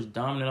she was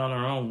dominant on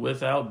her own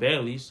without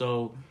Bayley.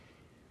 So,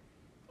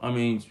 I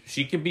mean,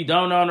 she could be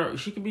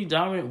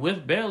dominant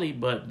with Bayley,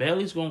 but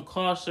Bayley's gonna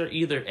cost her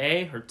either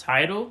A, her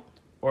title,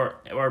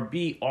 or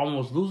B,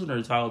 almost losing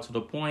her title to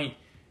the point,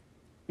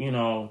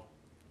 Io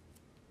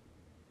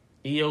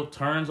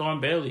turns on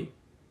Bayley.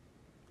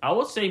 I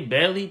would say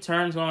Bayley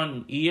turns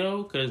on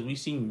Io because we've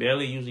seen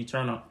Bayley usually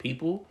turn on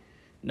people,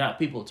 not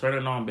people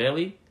turning on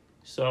Bayley.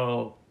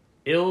 So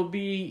it'll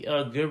be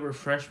a good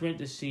refreshment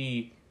to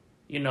see,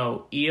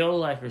 Io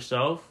like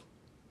herself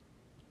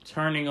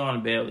turning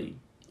on Bayley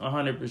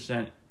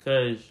 100%.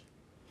 Because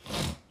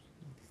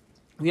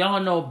we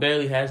all know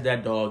Bayley has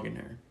that dog in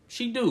her.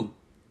 She do.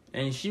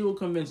 And she will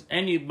convince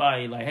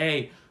anybody, like,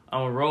 hey,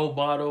 I'm a role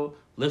model.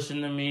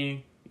 Listen to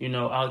me.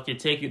 I can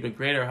take you to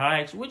greater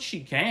heights, which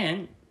she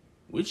can.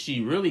 Which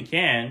she really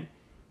can.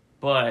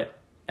 But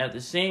at the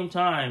same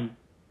time,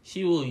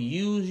 she will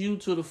use you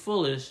to the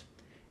fullest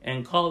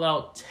and call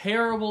out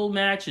terrible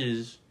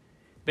matches.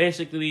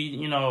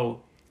 Basically,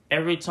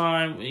 every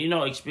time,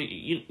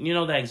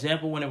 that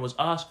example when it was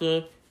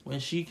Asuka, when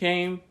she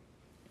came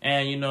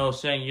and,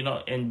 saying,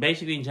 and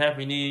basically in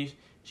Japanese,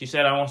 she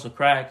said, I want to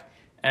crack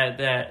at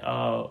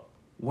that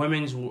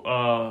women's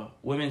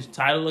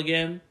title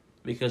again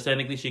because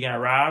technically she got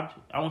robbed.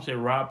 I won't say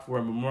robbed for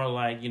it, but more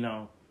like,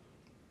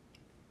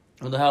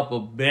 with the help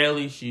of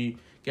Bayley, she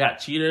got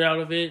cheated out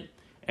of it.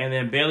 And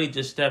then Bayley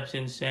just steps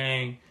in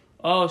saying,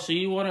 oh, so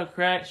you want to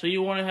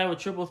have a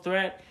triple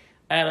threat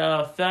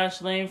at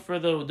Fastlane for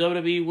the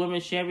WWE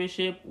Women's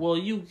Championship? Well,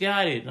 you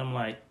got it. And I'm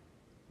like,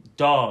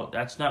 dog,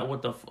 that's not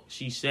what the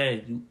she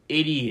said, you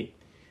idiot.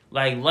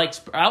 Like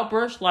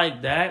outbursts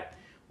like that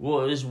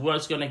is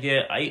what's going to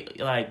get,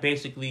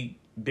 basically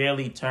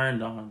Bayley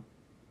turned on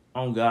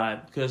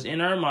God. Because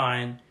in her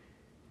mind,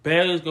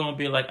 Bayley's going to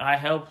be like, I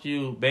helped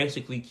you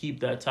basically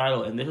keep that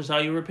title, and this is how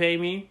you repay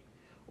me?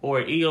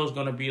 Or Io's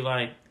going to be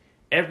like,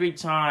 every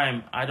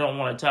time I don't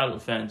want a title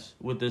defense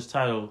with this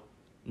title,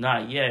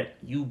 not yet,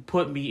 you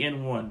put me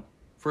in one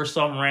for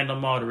some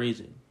random odd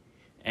reason.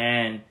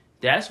 And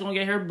that's going to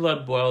get her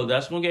blood boiled.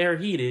 That's going to get her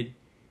heated.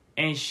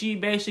 And she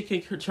basically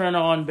could turn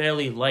on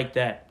Bayley like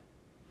that.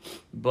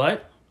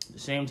 But at the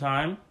same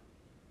time,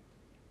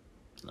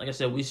 like I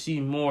said, we see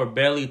more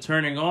Bayley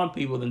turning on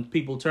people than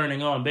people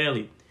turning on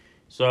Bayley.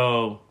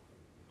 So,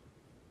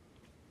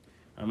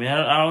 I mean,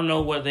 I don't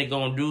know what they're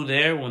going to do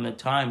there when the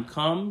time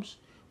comes,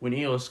 when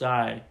Io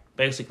Sky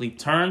basically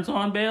turns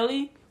on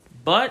Bayley.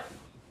 But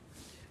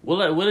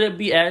will it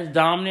be as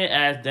dominant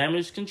as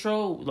Damage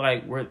Control,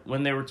 like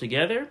when they were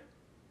together?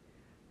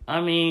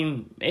 I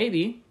mean,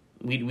 maybe.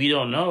 We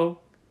don't know.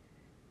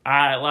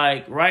 I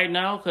like right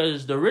now,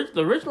 because the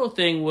original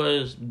thing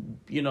was,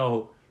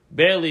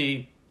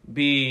 Bayley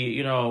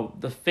be,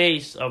 the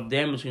face of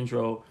Damage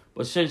Control.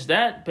 But since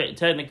that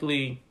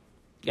technically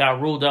got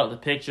ruled out the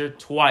picture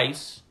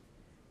twice,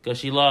 because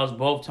she lost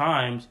both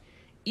times,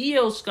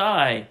 Io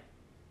Sky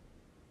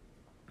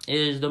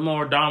is the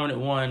more dominant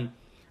one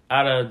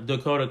out of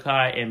Dakota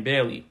Kai and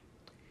Bayley.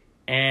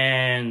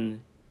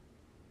 And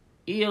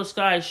Io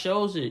Sky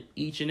shows it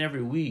each and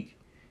every week.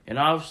 And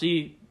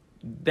obviously,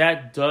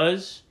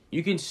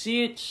 you can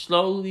see it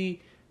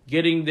slowly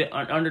getting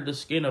under the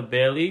skin of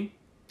Bayley.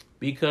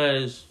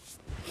 Because,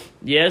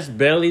 yes,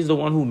 Bayley's the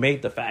one who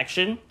made the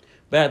faction.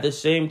 But at the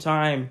same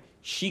time,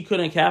 she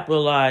couldn't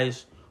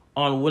capitalize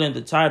on winning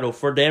the title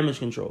for Damage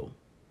Control.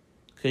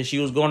 Because she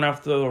was going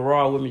after the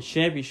Raw Women's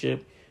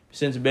Championship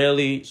since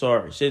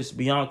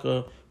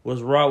Bianca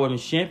was Raw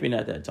Women's Champion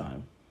at that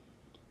time.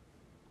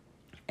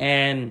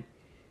 And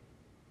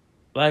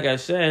like I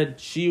said,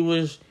 she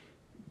was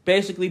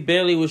basically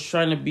Bayley was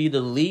trying to be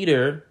the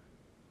leader,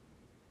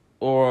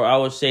 or I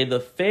would say the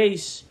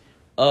face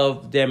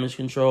of Damage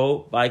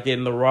Control by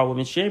getting the Raw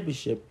Women's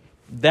Championship.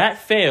 That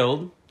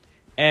failed,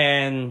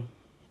 and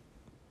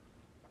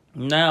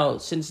now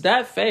since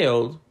that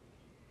failed,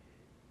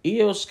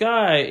 Io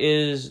Sky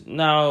is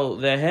now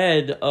the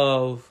head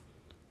of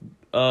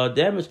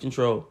Damage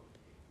Control.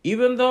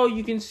 Even though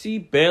you can see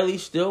Bayley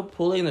still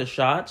pulling the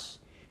shots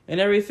and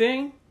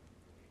everything,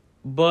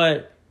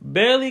 but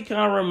Bayley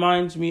kind of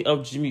reminds me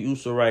of Jimmy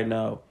Uso right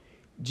now.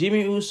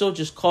 Jimmy Uso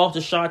just calls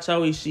the shots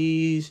how he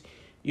sees.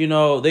 You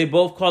know, they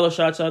both call the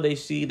shots how they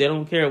see. They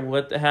don't care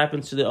what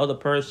happens to the other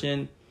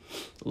person.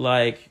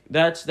 Like,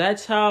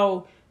 that's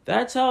how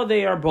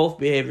they are both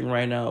behaving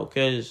right now.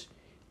 Because,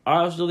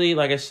 obviously,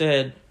 like I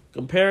said,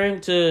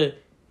 comparing to,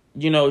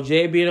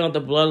 Jay being on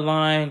the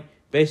bloodline,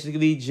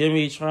 basically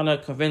Jimmy trying to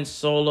convince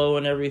Solo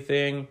and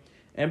everything,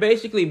 and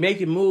basically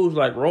making moves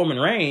like Roman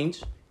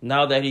Reigns,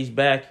 now that he's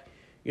back,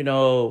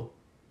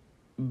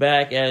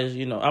 back as,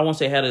 I won't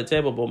say head of the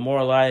table, but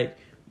more like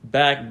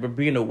back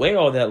being away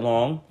all that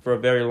long, for a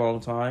very long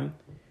time.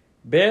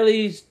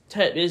 Bayley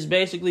is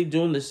basically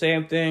doing the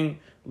same thing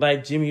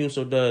like Jimmy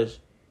Uso does.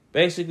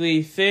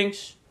 Basically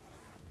thinks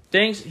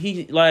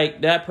he,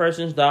 like, that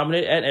person's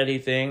dominant at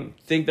anything,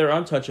 think they're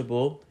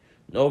untouchable,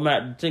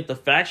 think the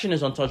faction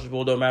is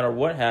untouchable no matter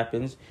what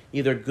happens,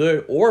 either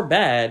good or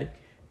bad,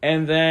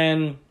 and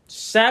then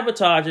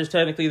sabotages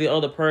technically the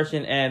other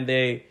person, and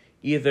they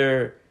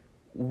either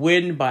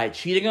win by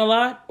cheating a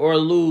lot or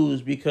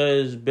lose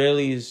because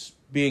Bayley's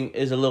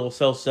is a little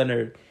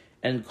self-centered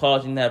and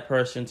causing that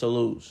person to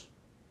lose.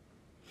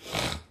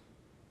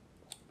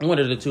 One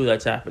of the two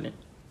that's happening.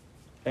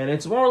 And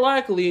it's more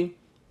likely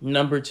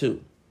number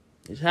two.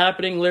 It's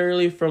happening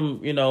literally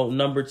from,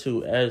 number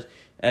two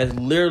as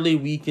literally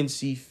we can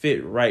see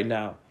fit right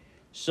now.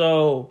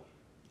 So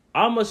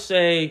I'm going to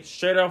say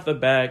straight off the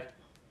bat,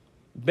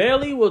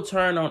 Bayley will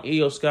turn on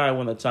Io Sky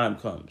when the time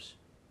comes.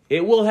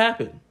 It will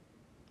happen.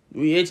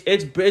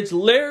 It's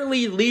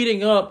literally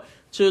leading up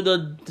to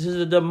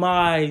the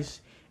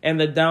demise and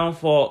the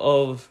downfall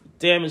of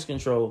Damage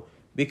Control,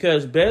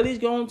 because Bayley's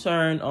going to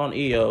turn on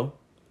Io,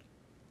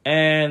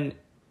 and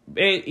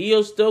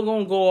Io's still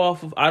going to go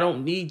off of, I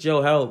don't need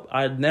your help.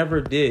 I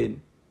never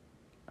did.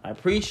 I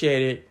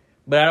appreciate it,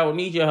 but I don't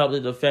need your help to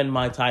defend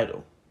my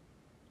title.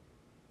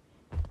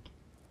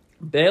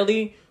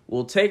 Bayley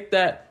will take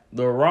that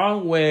the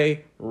wrong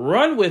way,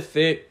 run with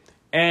it,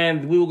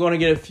 and we were going to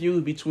get a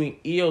feud between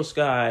Io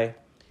Sky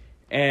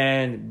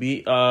and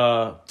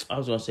Bianca.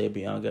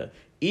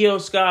 Io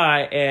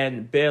Sky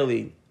and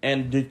Bayley.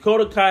 And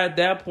Dakota Kai at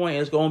that point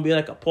is going to be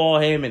like a Paul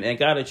Heyman and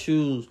got to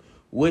choose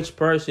which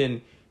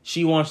person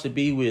she wants to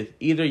be with.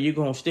 Either you're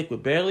going to stick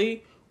with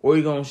Bayley or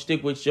you're going to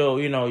stick with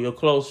your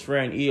close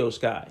friend Io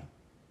Sky.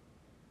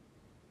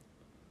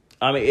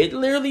 I mean, it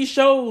literally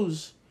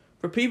shows,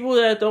 for people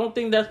that don't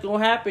think that's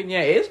going to happen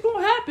yet, it's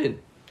going to happen.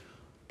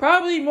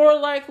 Probably more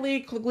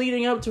likely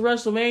leading up to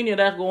WrestleMania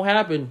that's going to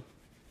happen.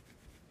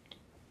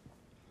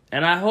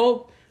 And I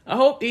hope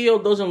Io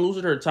doesn't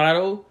lose her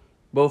title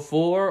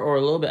before or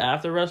a little bit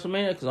after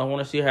WrestleMania, because I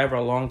want to see her have a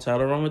long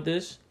title run with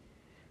this.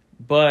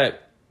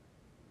 But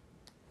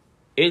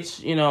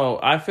it's,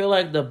 I feel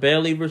like the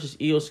Bayley versus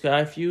Io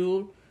Sky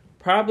feud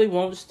probably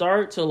won't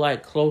start till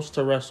like close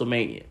to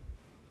WrestleMania.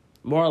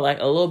 More like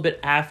a little bit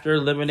after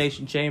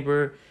Elimination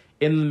Chamber,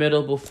 in the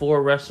middle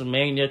before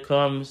WrestleMania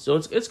comes. So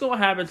it's going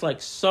to happen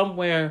like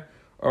somewhere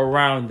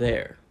around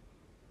there.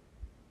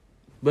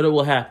 But it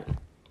will happen.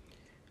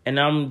 And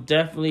I'm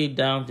definitely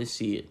down to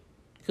see it.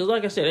 Because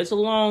like I said, it's a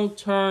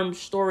long-term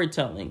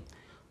storytelling.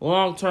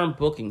 Long-term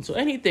booking. So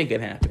anything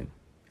can happen.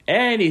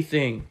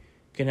 Anything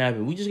can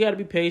happen. We just got to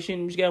be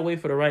patient. We just got to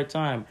wait for the right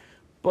time.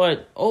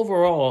 But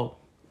overall,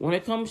 when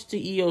it comes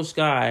to Io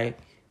Sky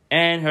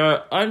and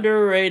her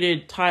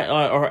underrated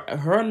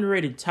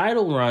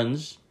title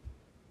runs,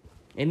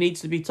 it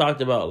needs to be talked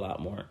about a lot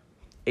more.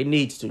 It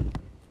needs to.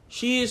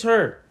 She is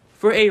her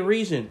for a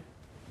reason.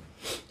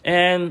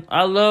 And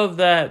I love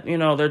that,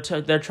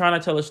 they're trying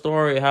to tell a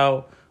story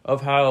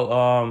of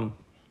how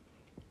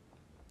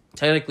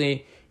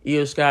technically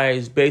Io Sky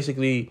is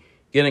basically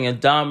getting a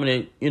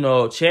dominant,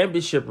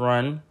 championship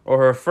run, or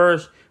her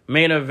first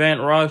main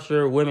event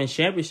roster women's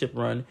championship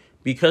run,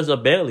 because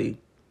of Bayley.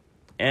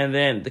 And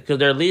then because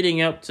they're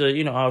leading up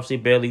to, obviously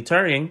Bayley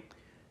turning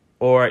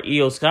or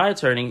Io Sky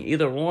turning,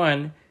 either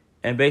one,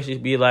 and basically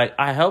be like,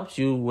 I helped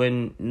you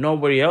when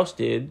nobody else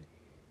did,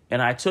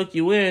 and I took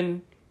you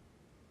in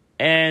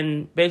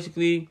and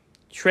basically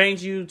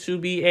trained you to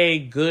be a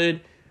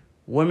good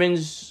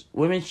women's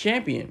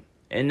champion.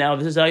 And now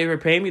this is how you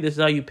repay me. This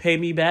is how you pay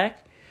me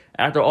back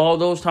after all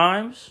those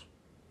times.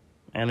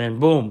 And then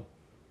boom,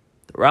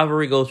 the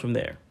rivalry goes from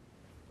there.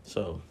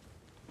 So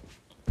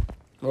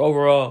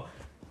overall,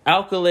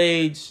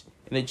 accolades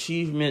and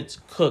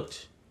achievements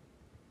cooked.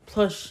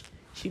 Plus,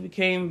 she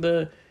became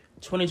the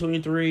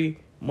 2023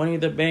 Money in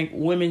the Bank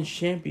Women's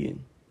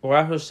Champion. Or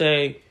I should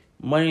say,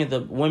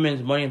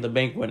 women's Money in the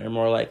Bank winner,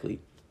 more likely.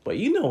 But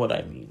you know what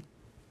I mean.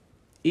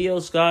 Io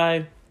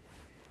Sky,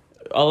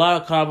 a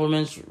lot of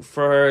compliments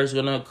for her is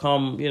gonna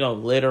come,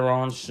 later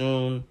on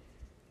soon.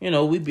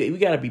 We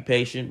gotta be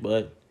patient,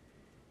 but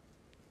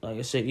like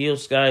I said, Io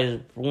Sky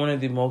is one of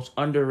the most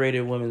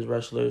underrated women's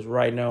wrestlers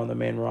right now on the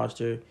main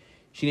roster.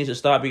 She needs to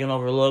stop being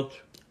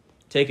overlooked,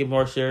 take it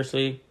more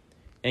seriously,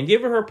 and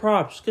give her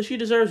props because she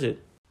deserves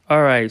it.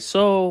 All right,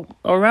 so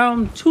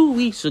around 2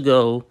 weeks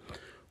ago,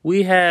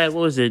 we had,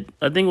 what was it?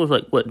 I think it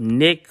was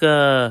Nick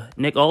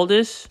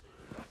Aldis.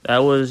 That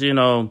was,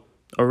 a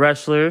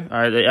wrestler.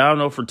 I don't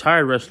know if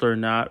retired wrestler or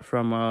not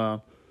from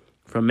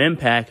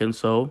Impact, and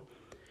so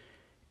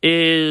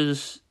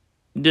is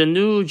the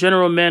new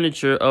general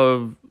manager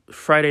of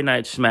Friday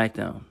Night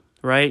SmackDown,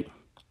 right?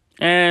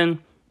 And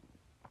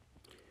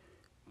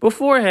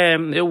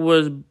beforehand, it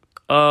was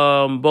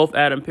both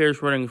Adam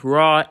Pearce running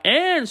Raw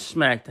and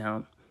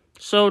SmackDown.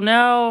 So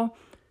now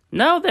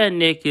that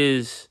Nick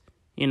is,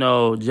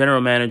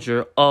 general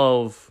manager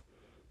of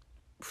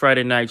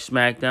Friday Night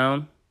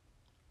SmackDown,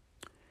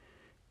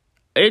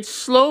 it's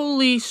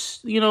slowly,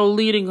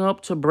 leading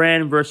up to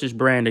brand versus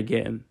brand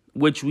again,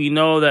 which we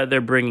know that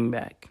they're bringing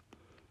back.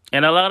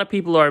 And a lot of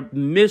people are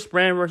miss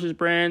brand versus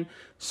brand.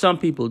 Some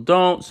people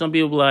don't. Some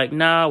people are like,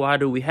 nah, why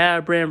do we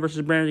have brand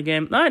versus brand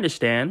again? I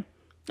understand.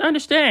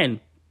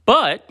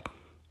 But,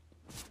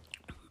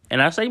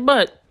 and I say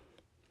but,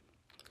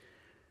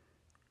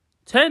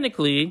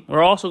 technically,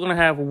 we're also going to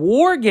have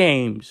War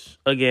Games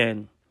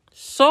again.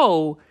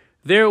 So,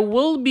 there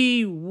will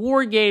be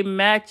War Game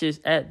matches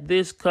at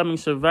this coming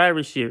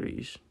Survivor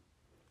Series.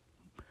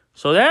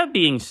 So, that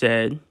being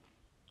said,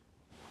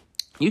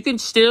 you can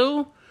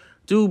still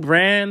do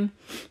brand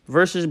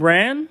versus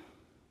brand,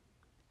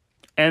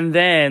 and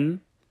then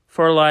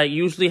for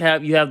usually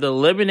you have the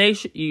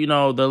elimination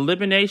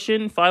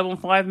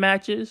 5-on-5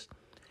 matches.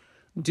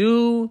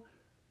 Do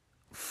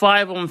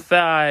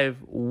 5-on-5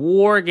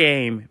 War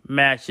Game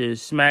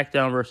matches,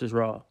 SmackDown versus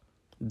Raw.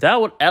 That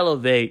would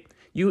elevate.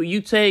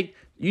 You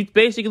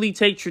basically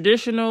take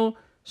traditional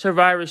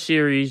Survivor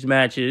Series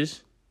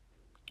matches,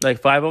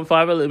 like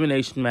 5-on-5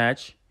 elimination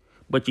match,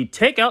 but you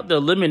take out the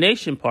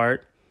elimination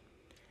part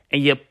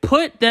and you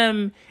put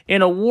them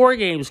in a War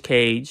Games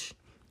cage,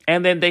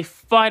 and then they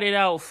fight it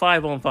out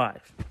 5-on-5.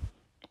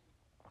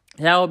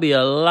 That would be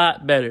a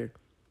lot better.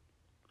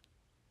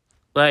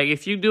 Like,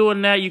 if you're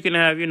doing that, you can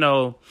have,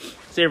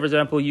 say, for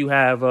example, you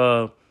have,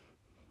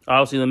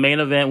 obviously, the main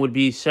event would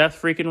be Seth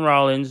freaking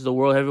Rollins, the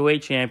World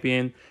Heavyweight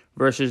Champion,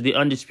 versus the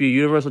Undisputed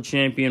Universal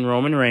Champion,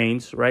 Roman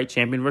Reigns, right?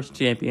 Champion versus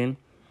champion.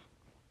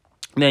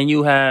 Then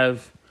you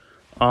have,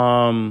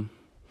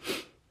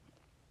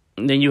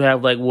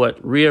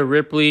 Rhea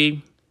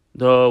Ripley,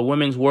 the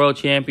Women's World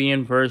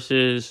Champion,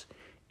 versus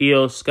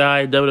Io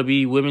Sky,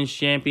 WWE Women's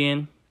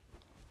Champion.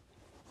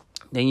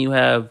 Then you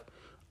have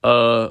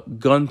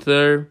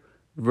Gunther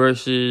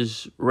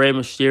versus Rey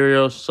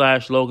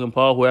Mysterio / Logan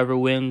Paul, whoever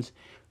wins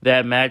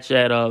that match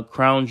at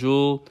Crown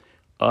Jewel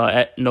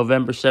at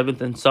November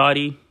 7th in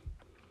Saudi.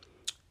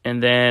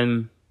 And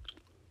then,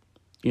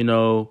 you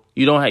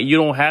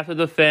don't have to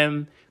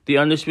defend the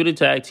Undisputed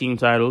Tag Team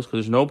titles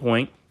because there's no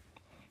point.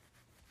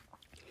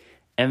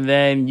 And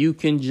then you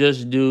can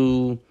just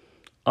do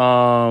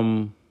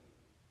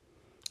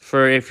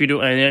if you're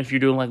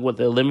doing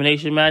the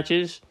elimination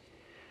matches,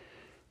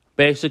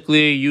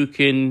 basically you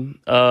can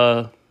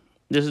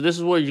this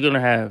is what you're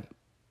gonna have.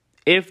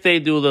 If they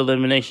do the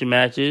elimination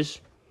matches,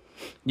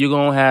 you're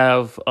gonna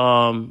have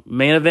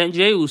main event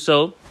Jey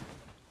Uso,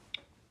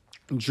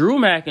 Drew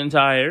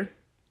McIntyre,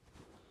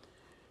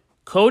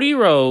 Cody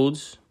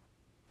Rhodes,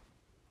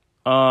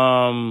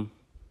 who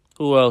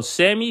else?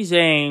 Sami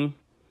Zayn,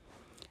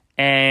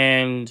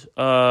 and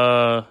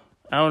I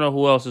don't know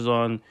who else is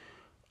on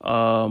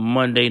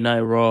Monday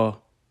Night Raw,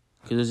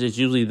 because it's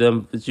usually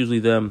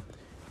them.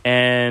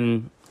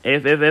 And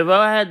if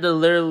I had to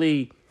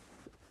literally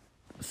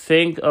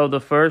think of the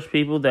first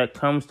people that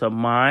comes to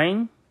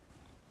mind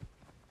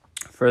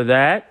for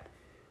that,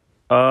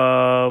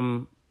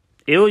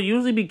 it would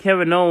usually be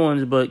Kevin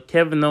Owens, but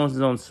Kevin Owens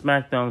is on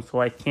SmackDown,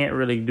 so I can't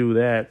really do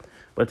that.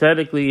 But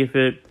technically,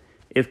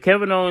 if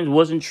Kevin Owens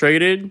wasn't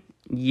traded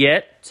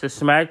yet to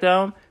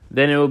SmackDown,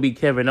 then it would be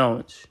Kevin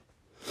Owens.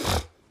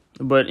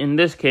 But in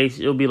this case,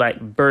 it'll be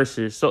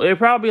versus. So it'll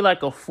probably be a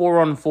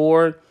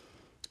 4-on-4,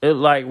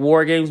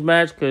 War Games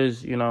match,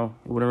 because, it wouldn't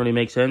really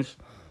make sense.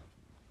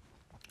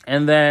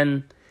 And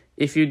then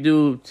if you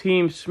do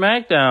Team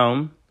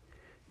SmackDown,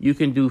 you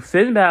can do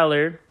Finn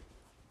Balor,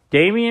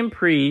 Damian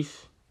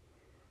Priest,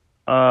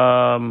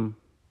 Dominic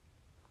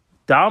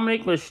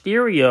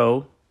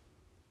Mysterio,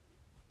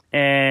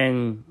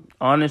 and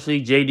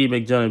honestly, JD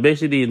McDonough.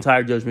 Basically the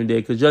entire Judgment Day,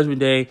 because Judgment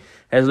Day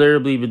has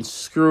literally been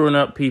screwing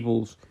up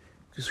people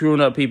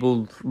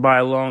by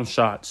a long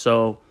shot.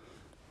 So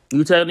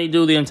you technically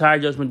do the entire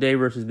Judgment Day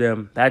versus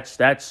them.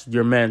 That's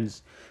your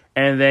men's.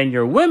 And then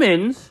your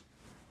women's,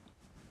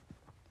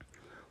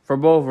 for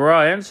both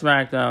Raw and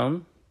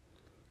SmackDown,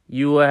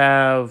 you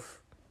have,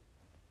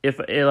 for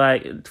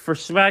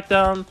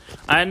SmackDown,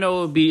 I know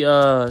it would be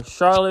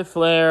Charlotte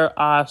Flair,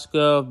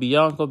 Asuka,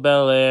 Bianca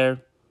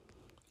Belair,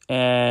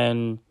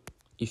 and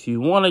if you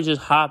want to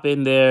just hop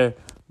in there,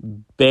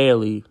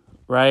 Bailey,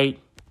 right?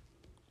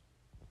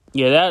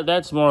 Yeah,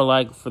 that's more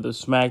like for the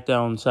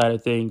SmackDown side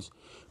of things.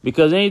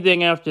 Because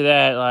anything after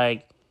that,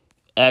 like,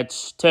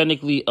 that's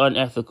technically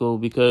unethical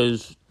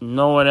because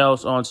no one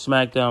else on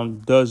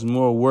SmackDown does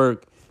more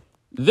work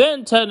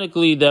than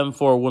technically them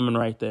four women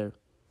right there.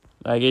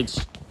 Like,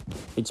 it's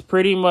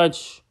pretty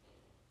much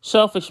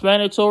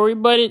self-explanatory,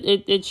 but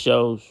it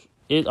shows.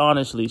 It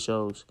honestly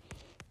shows.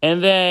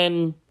 And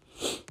then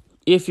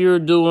if you're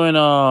doing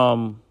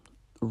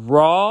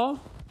Raw,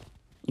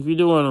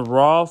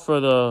 for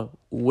the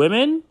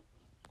women,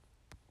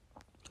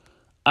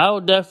 I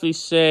would definitely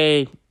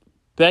say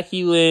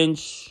Becky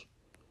Lynch.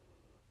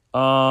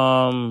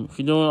 If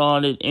you're doing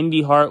on it,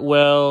 Indy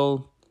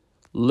Hartwell,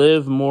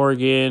 Liv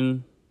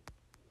Morgan,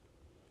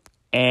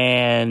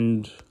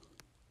 and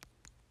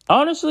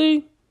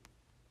honestly,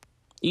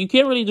 you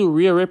can't really do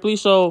Rhea Ripley.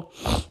 So,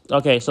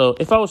 let me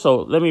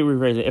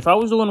rephrase it. If I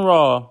was doing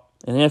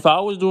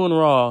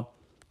Raw,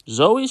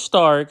 Zoe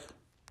Stark,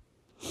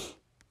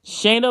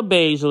 Shayna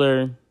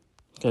Baszler,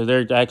 because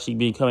they're actually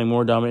becoming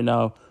more dominant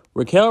now,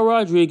 Raquel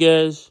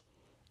Rodriguez,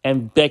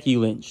 and Becky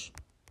Lynch.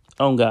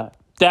 Oh God,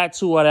 that's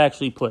who I'd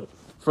actually put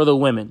for the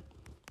women,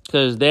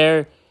 because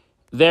they're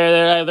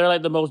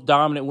like the most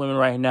dominant women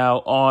right now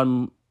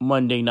on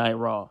Monday Night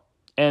Raw,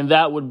 and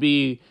that would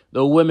be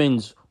the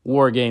women's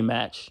War Game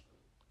match.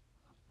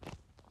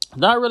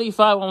 Not really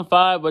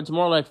 5-on-5, but it's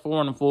more like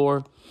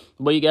 4-on-4.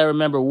 But you gotta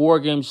remember, War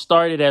Games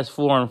started as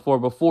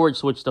 4-on-4 before it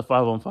switched to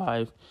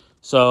 5-on-5.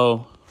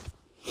 So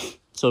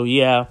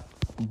yeah.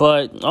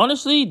 But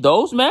honestly,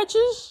 those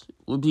matches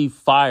would be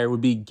fire,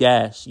 would be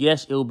gas.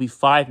 Yes, it would be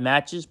 5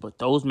 matches, but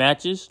those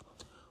matches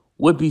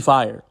would be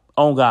fire.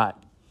 Oh God.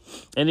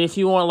 And if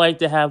you want like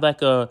to have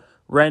like a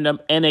random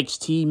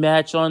NXT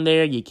match on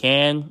there, you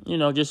can,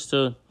 just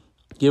to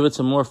give it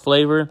some more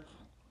flavor.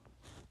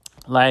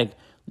 Like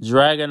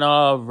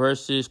Dragunov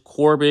versus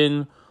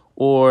Corbin,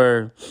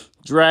 or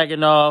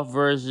Dragunov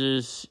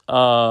versus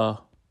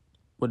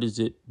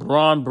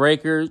Braun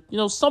Breaker,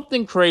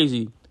 something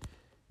crazy.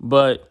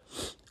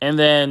 And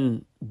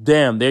then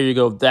there you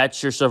go.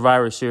 That's your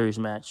Survivor Series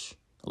match.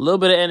 A little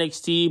bit of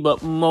NXT,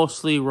 but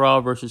mostly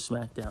Raw versus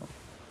SmackDown.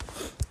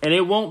 And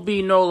it won't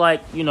be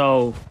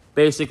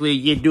basically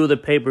you do the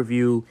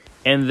pay-per-view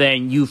and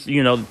then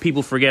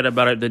people forget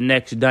about it the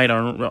next night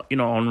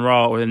on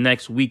Raw or the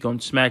next week on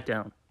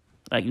SmackDown.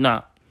 Like,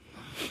 nah.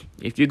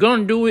 If you're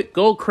going to do it,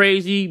 go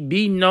crazy,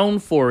 be known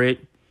for it,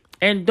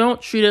 and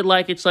don't treat it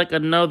like it's like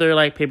another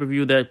like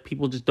pay-per-view that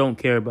people just don't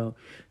care about.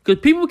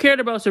 Because people cared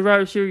about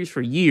Survivor Series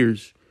for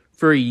years.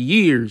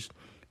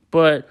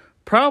 But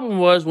problem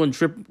was when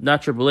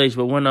not Triple H,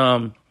 but when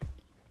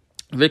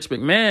Vince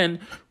McMahon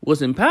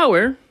was in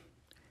power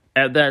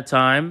at that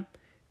time,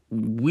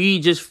 we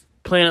just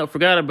plain out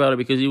forgot about it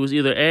because it was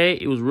either A,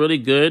 it was really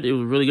good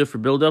for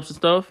build-ups and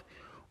stuff,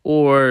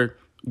 or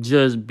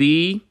just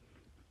B,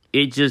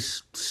 it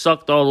just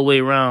sucked all the way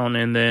around,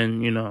 and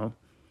then, it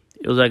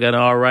was like an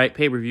alright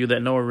pay-per-view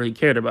that no one really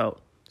cared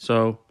about.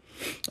 So,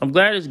 I'm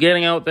glad it's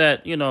getting out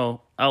that,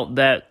 out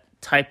that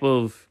type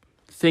of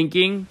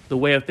thinking, the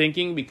way of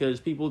thinking,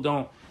 because people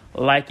don't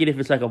like it if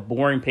it's like a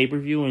boring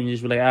pay-per-view and you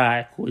just be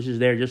like, cool, it's just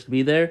there just to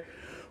be there.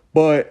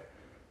 But,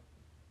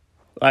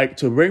 like,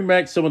 to bring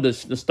back some of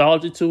the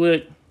nostalgia to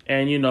it,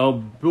 and,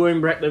 bring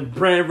back the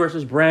brand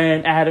versus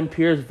brand, Adam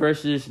Pearce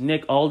versus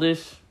Nick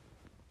Aldis.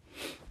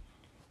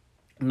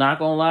 Not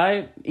gonna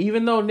lie,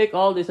 even though Nick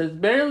Aldis has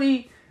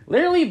literally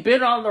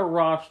been on the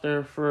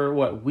roster for,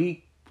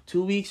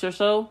 2 weeks or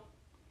so?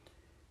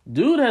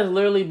 Dude has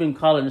literally been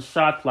calling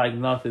shots like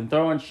nothing,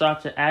 throwing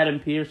shots at Adam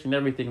Pearce and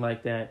everything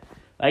like that.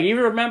 Like, you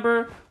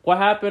remember what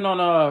happened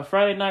on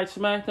Friday Night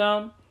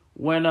SmackDown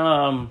when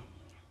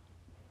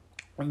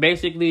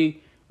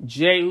basically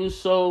Jey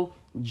Uso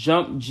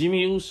jumped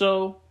Jimmy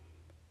Uso,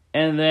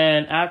 and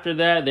then after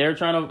that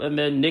and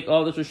then Nick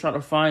Aldis was trying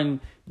to find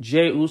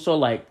Jey Uso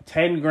like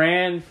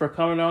 $10,000 for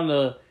coming on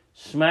the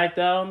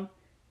SmackDown.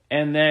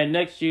 And then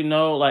next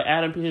like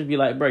Adam Pearce be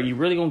like, bro, you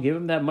really gonna give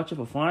him that much of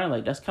a fine?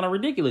 Like, that's kind of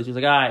ridiculous. He's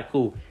like, all right,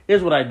 cool.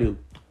 Here's what I do.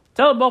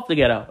 Tell them both to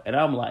get out. And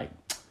I'm like,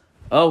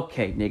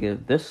 okay,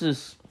 nigga, this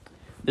is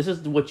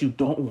what you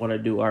don't want to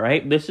do, all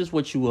right? This is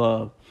what you,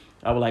 I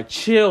was like,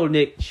 chill,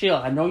 Nick, chill.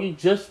 I know you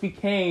just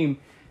became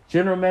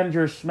general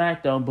manager of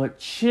SmackDown, but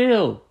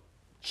chill.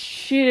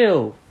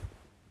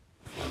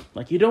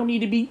 Like, you don't need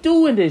to be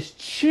doing this.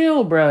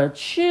 Chill, bro,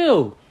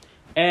 chill.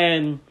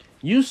 And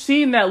you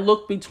seen that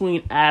look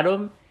between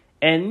Adam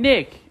and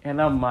Nick, and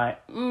I'm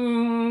like,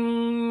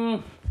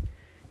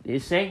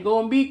 this ain't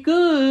gonna be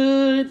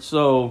good.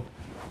 So,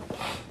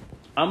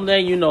 I'm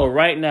letting you know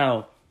right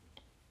now.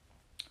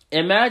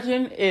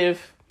 Imagine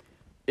if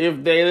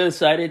they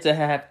decided to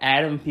have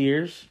Adam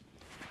Pearce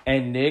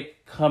and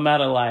Nick come out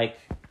of, like,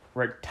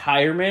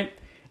 retirement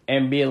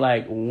and be,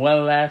 like,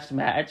 one last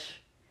match,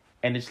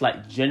 and it's,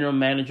 like, general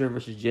manager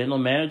versus general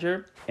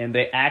manager, and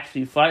they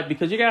actually fight.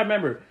 Because you gotta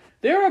remember,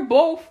 they are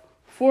both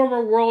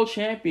former world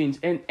champions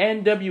in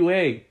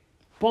NWA.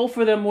 Both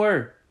of them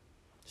were.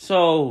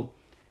 So,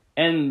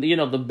 and,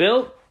 the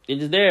belt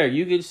It's there.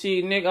 You can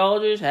see Nick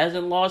Aldis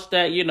hasn't lost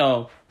that,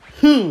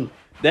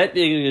 that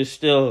thing is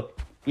still,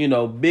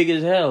 big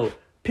as hell.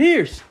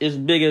 Pierce is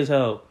big as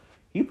hell.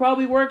 He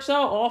probably works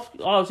out off.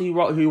 Obviously,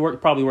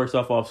 probably works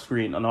off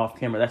screen and off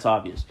camera. That's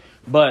obvious.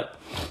 But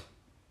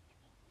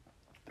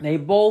they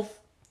both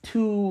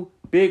two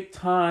big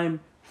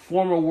time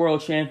former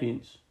world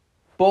champions,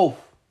 both.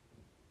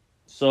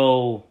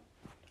 So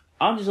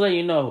I'm just letting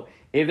you know,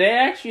 if they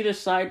actually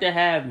decide to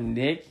have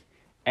Nick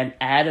and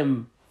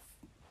Adam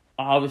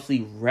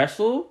obviously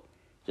wrestle,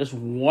 just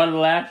one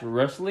last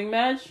wrestling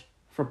match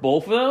for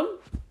both of them,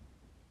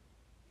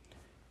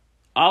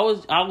 I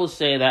will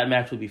say that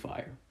match would be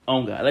fire.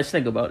 Oh God, let's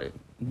think about it.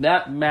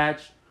 That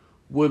match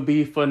would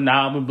be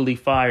phenomenally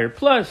fire.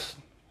 Plus,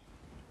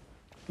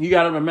 you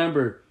gotta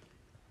remember,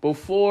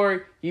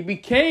 before he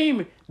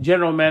became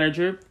general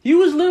manager, he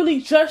was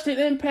literally just at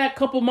Impact a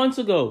couple months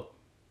ago.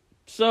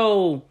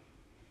 So,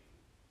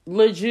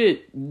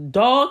 legit,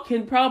 Dog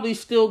can probably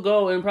still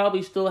go and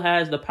probably still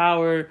has the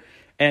power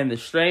and the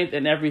strength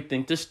and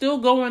everything to still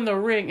go in the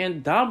ring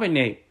and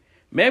dominate.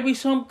 Maybe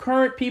some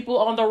current people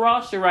on the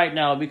roster right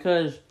now,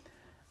 because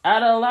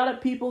out of a lot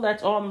of people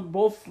that's on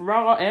both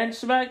Raw and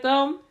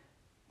SmackDown,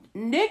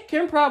 Nick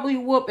can probably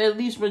whoop at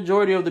least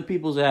majority of the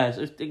people's ass.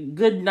 It's a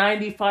good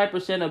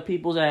 95% of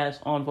people's ass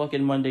on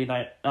fucking Monday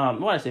night.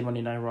 Why I say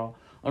Monday Night Raw?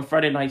 On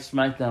Friday Night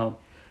SmackDown.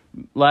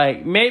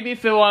 Like, maybe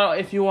if you want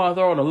to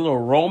throw in a little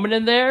Roman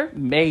in there,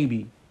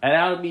 maybe. And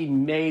that would be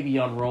maybe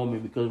on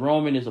Roman, because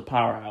Roman is a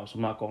powerhouse,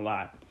 I'm not going to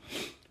lie.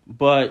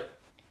 But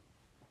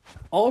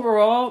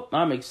overall,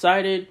 I'm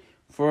excited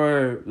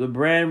for the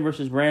brand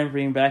versus brand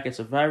being back at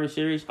Survivor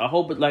Series. I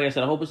hope it's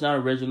not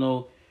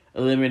original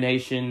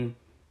elimination,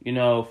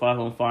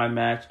 5-on-5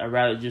 match. I'd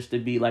rather just to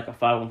be like a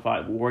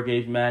 5-on-5 War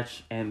Games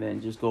match and then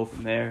just go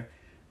from there.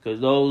 Because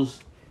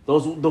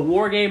the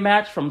War Game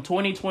match from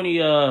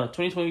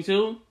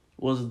 2022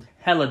 was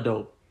hella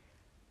dope.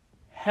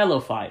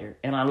 Hella fire.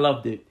 And I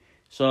loved it.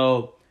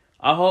 So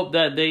I hope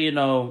that they,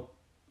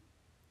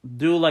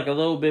 do like a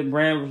little bit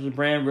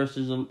brand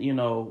versus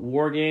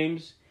War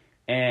Games.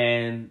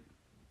 And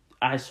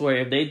I swear,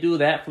 if they do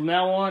that from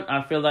now on,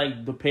 I feel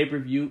like the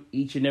pay-per-view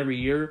each and every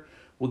year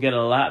will get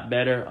a lot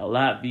better, a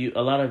lot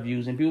of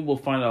views, and people will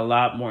find it a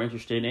lot more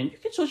interesting. And you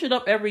can switch it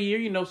up every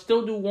year,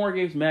 still do War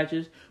Games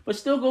matches, but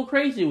still go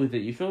crazy with it.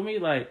 You feel me?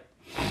 Like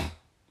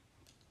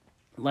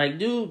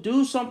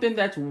do something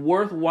that's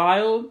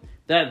worthwhile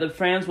that the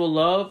fans will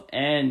love,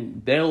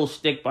 and they'll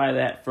stick by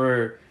that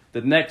for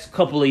the next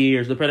couple of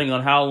years, depending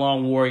on how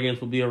long War Games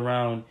will be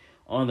around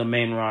on the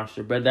main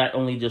roster. But that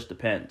only just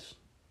depends.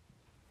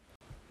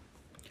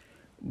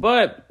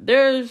 But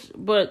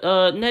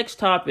next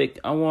topic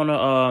I want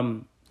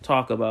to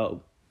talk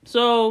about.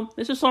 So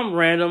this is something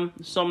random,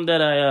 something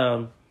that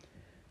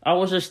I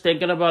was just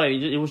thinking about.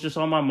 It was just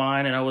on my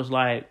mind, and I was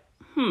like,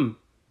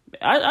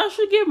 I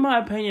should give my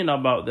opinion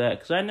about that,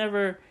 because I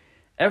never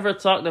ever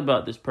talked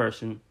about this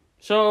person.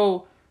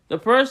 So the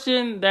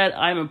person that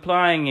I'm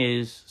implying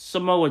is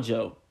Samoa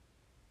Joe.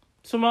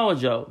 Samoa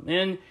Joe,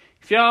 and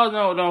if y'all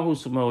don't know who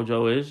Samoa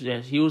Joe is,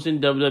 yes, he was in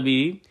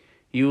WWE.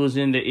 He was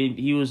in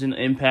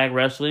Impact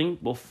Wrestling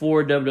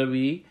before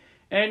WWE,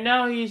 and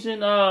now he's in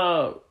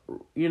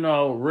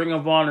Ring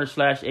of Honor /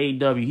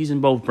 AEW. He's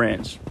in both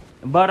brands.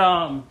 But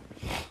I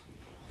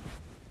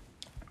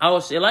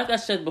would say, like I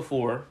said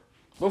before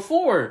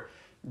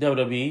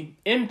WWE,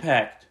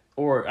 Impact,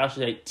 or I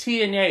should say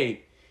TNA,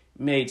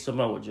 made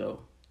Samoa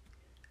Joe,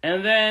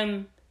 and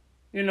then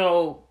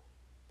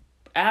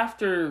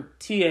after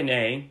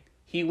TNA,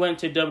 he went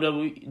to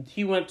WWE.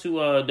 He went to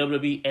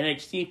WWE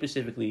NXT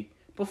specifically,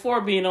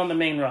 before being on the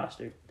main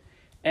roster.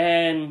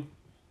 And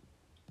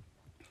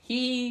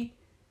he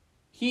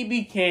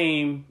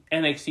became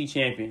NXT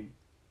champion.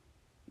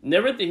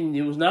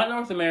 It was not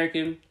North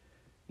American,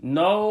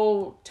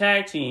 no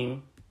tag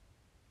team,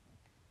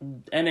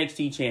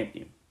 NXT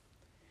champion.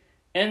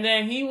 And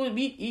then he was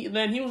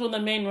on the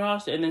main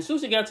roster. And then as soon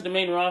as he got to the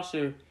main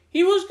roster,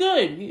 he was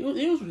good. He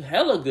was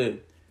hella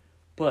good.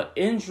 But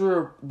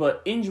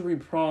injury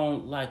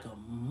prone like a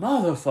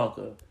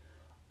motherfucker.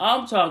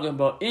 I'm talking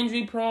about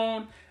injury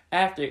prone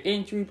after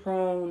injury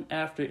prone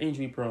after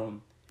injury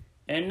prone.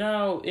 And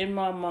now, in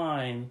my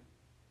mind,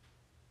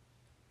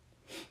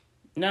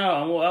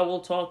 I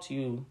will talk to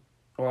you,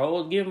 or I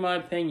will give my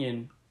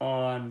opinion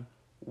on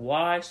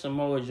why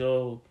Samoa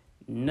Joe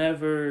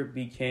never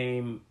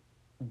became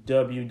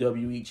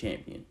WWE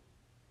champion.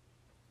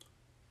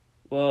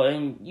 Well,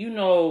 and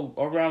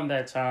around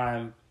that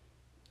time,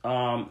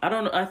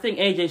 I think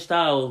AJ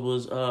Styles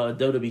was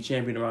WWE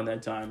champion around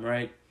that time,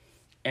 right?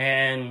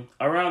 And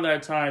around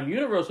that time,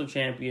 Universal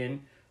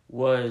Champion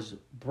was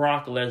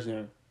Brock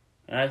Lesnar.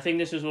 And I think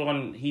this is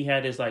when he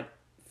had his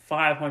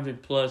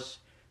 500+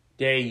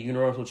 day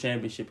Universal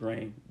Championship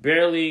reign.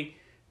 Barely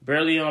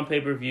on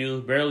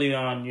pay-per-view, barely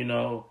on,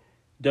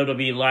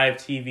 WWE live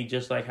TV,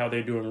 just like how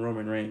they're doing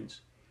Roman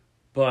Reigns.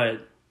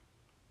 But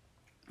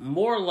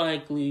more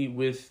likely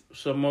with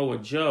Samoa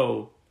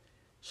Joe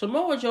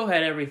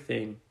had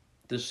everything.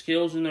 The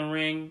skills in the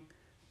ring,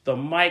 the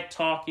mic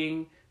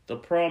talking, the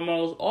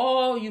promos,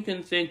 all you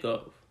can think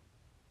of.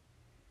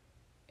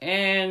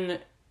 And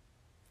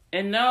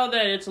now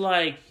that it's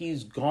like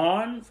he's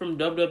gone from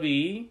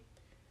WWE,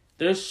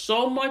 there's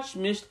so much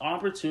missed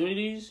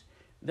opportunities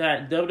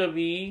that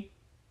WWE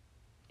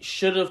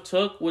should have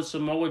took with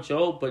Samoa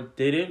Joe but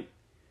didn't.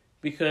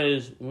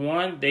 Because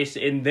one, they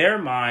in their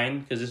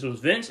mind, because this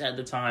was Vince at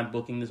the time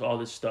booking all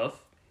this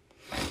stuff,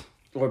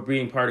 or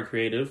being part of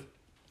creative.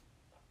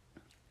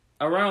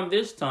 Around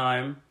this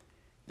time,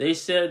 they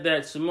said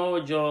that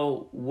Samoa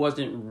Joe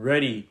wasn't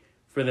ready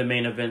for the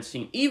main event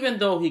scene, even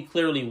though he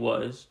clearly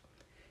was.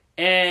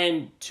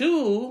 And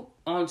two,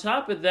 on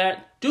top of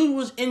that, dude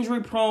was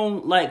injury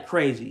prone like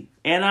crazy.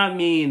 And I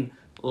mean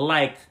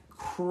like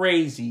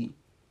crazy.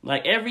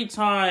 Like every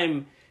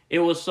time it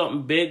was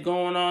something big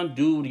going on,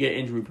 dude would get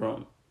injury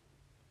prone.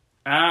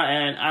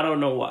 And I don't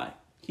know why.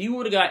 He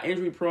would have got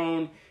injury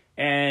prone,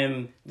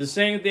 and the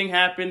same thing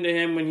happened to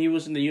him when he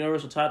was in the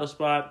Universal title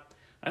spot.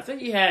 I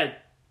think he had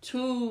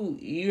 2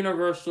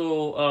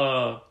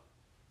 Universal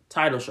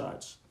title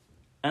shots.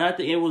 And I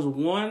think it was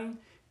one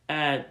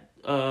at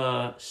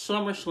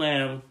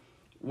SummerSlam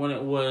when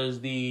it was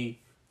the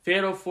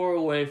Fatal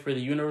 4-Way for the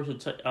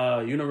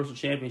Universal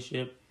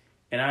Championship.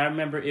 And I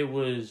remember it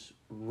was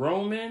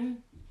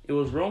Roman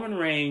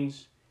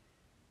Reigns,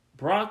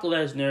 Brock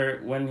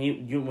Lesnar when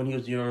he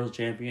was the Universal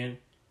Champion.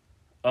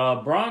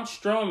 Braun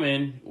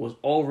Strowman was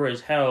over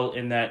as hell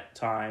in that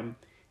time.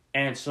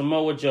 And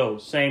Samoa Joe,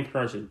 same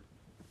person.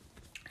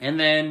 And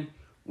then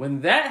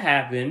when that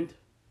happened,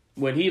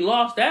 when he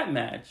lost that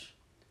match,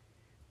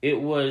 it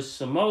was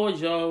Samoa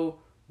Joe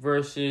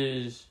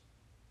versus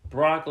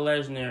Brock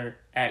Lesnar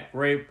at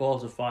Great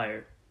Balls of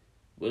Fire,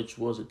 which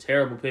was a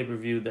terrible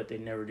pay-per-view that they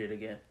never did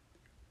again.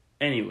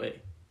 Anyway,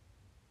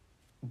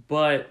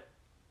 but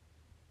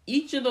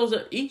each of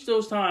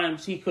those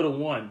times he could have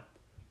won,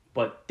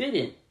 but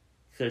didn't,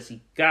 because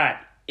he got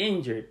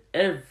injured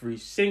every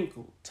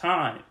single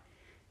time.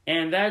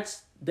 And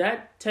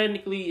that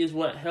technically is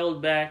what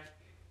held back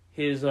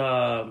his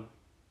I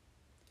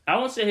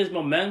won't say his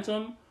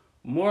momentum,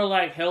 more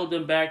like held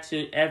him back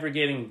to ever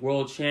getting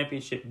world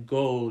championship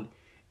gold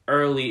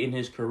early in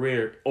his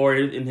career, or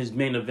in his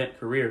main event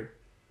career.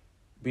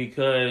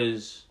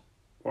 Because,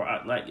 or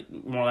like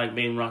more like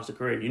main roster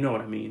career, you know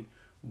what I mean.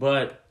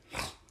 But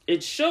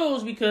it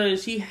shows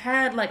because he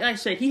had, like I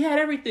said, he had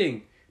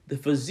everything. The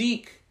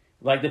physique,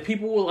 like the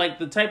people were like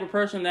the type of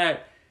person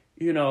that,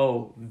 you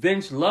know,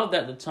 Vince loved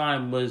at the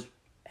time was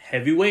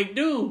heavyweight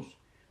dudes.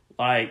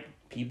 Like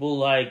people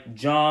like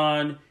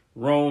John,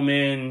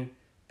 Roman,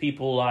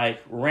 people like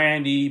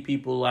Randy,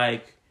 people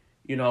like,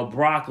 you know,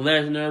 Brock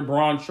Lesnar,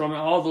 Braun Strowman,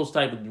 all those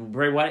type of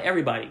Bray Wyatt,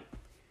 everybody.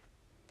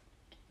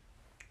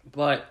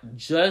 But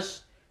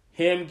just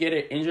him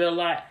getting injured a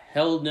lot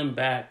held him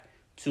back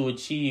to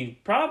achieve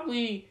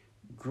probably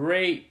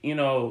great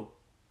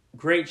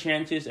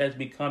chances as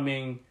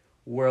becoming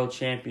world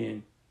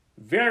champion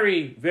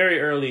very, very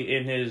early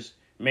in his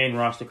main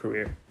roster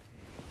career.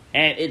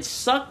 And it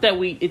sucks that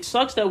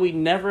we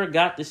never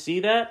got to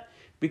see that,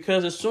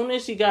 because as soon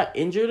as he got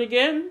injured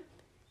again,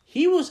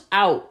 he was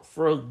out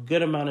for a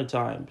good amount of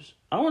times.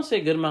 I won't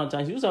say a good amount of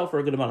times. He was out for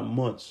a good amount of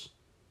months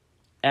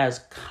as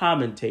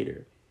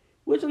commentator.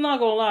 Which I'm not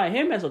going to lie,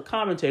 him as a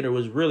commentator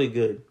was really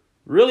good.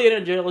 Really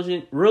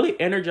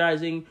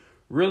energizing,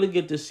 really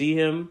good to see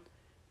him.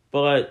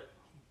 But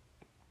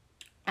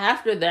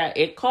after that,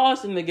 it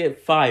caused him to get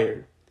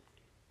fired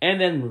and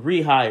then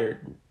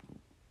rehired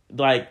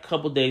like a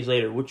couple days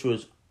later, which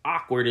was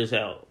awkward as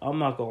hell. I'm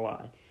not going to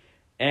lie.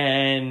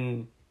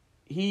 And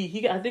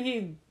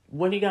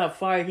when he got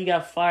fired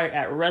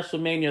at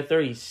WrestleMania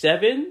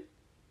 37,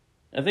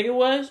 I think it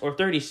was, or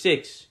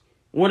 36.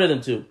 One of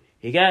them two.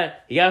 He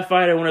got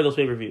fired at one of those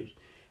pay-per-views.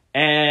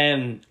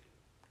 And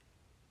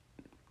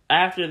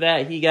after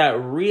that, he got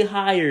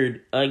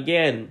rehired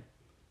again,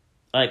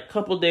 like a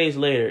couple days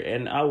later.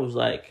 And I was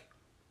like,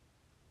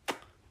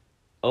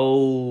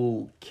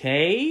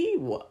 okay,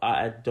 well,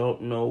 I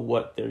don't know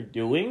what they're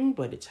doing,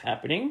 but it's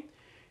happening.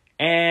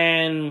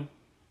 And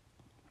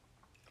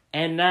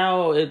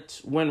now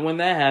it's, when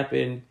that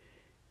happened,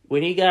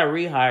 when he got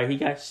rehired, he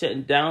got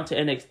sent down to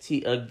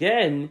NXT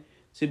again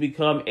to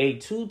become a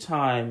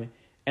 2-time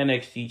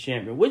NXT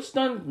champion, which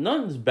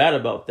nothing's bad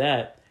about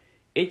that.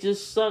 It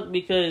just sucked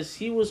because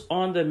he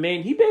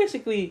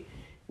basically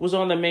was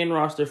on the main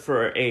roster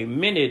for a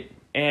minute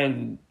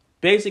and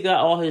basically got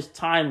all his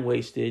time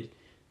wasted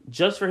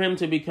just for him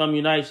to become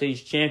United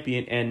States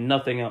champion and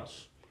nothing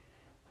else.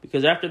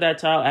 Because after that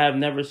title, I have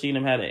never seen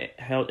him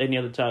held any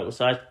other title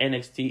besides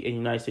NXT and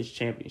United States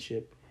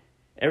Championship.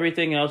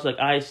 Everything else, like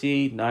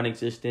IC,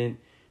 non-existent.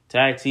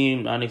 Tag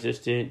Team,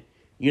 non-existent.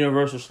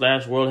 Universal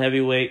 / World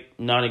Heavyweight,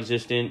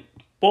 non-existent.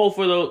 All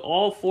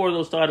 4 of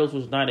those titles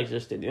was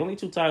non-existent. The only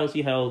 2 titles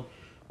he held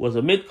was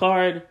a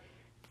mid-card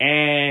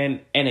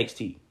and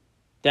NXT.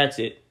 That's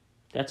it.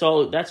 That's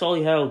all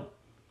he held.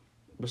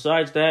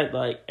 Besides that,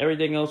 like,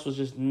 everything else was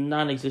just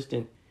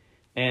non-existent.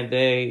 And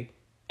they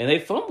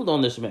fumbled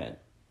on this man.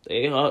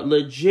 They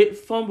legit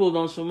fumbled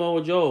on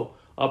Samoa Joe,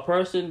 a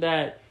person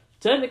that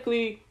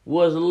technically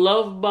was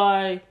loved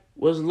by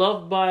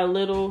a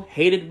little,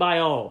 hated by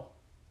all.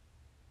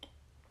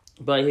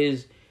 But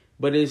his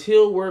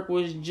heel work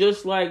was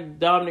just like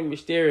Dominic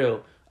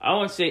Mysterio. I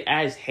wouldn't say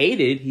as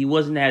hated. He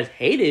wasn't as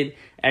hated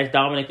as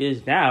Dominic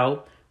is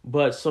now.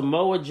 But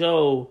Samoa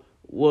Joe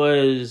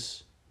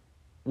was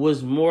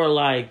more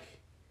like,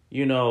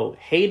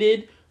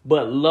 hated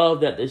but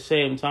loved at the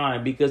same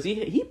time, because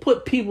he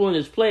put people in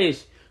his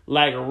place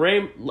like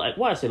Rey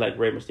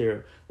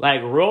Mysterio,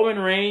 like Roman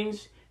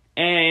Reigns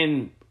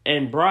and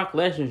Brock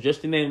Lesnar,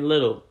 just to name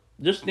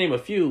a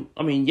few.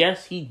 I mean,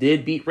 yes, he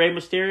did beat Rey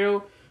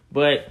Mysterio,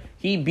 but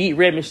he beat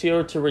Rey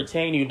Mysterio to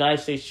retain the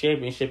United States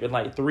Championship in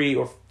like three.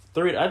 I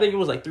think it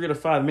was like 3 to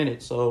 5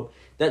 minutes, so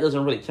that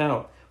doesn't really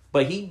count.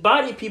 But he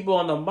bodied people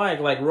on the mic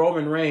like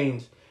Roman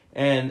Reigns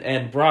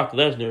and Brock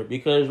Lesnar,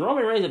 because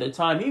Roman Reigns at the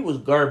time, he was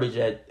garbage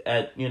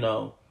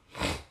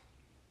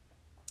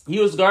he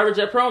was garbage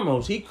at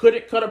promos. He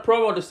couldn't cut a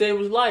promo to save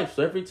his life.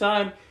 So a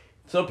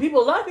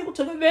lot of people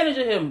took advantage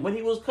of him when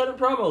he was cutting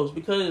promos,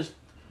 because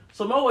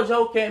Samoa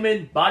Joe came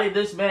in, bodied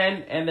this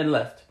man, and then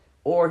left.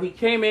 Or he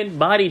came in,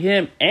 bodied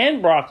him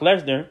and Brock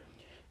Lesnar.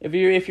 If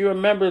you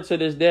remember to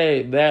this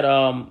day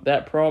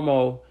that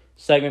promo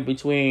segment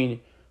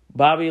between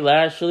Bobby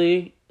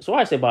Lashley, so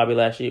I say Bobby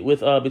Lashley, with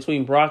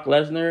between Brock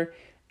Lesnar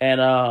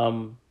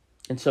and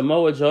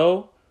Samoa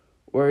Joe,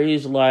 where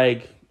he's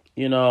like,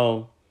 it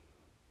was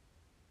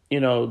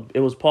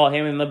Paul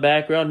Heyman in the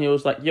background. He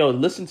was like, yo,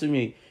 listen to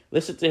me.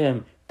 Listen to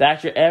him.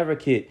 That's your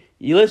advocate.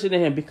 You listen to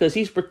him because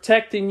he's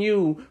protecting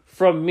you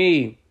from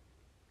me.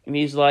 And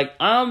he's like,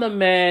 I'm the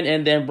man.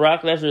 And then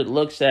Brock Lesnar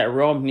looks at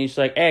Roman and he's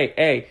like,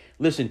 hey,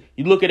 listen,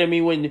 you look at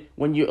me when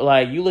you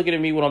look at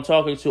me when I'm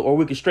talking to, or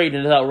we can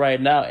straighten it out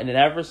right now. And then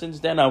ever since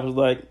then, I was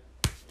like,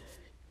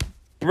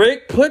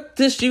 put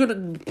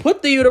the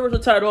Universal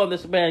title on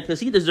this man, because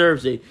he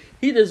deserves it.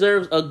 He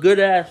deserves a good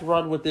ass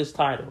run with this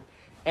title.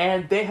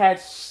 And they had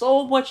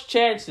so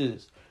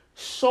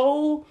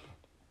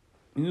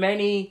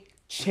many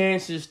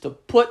chances to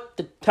put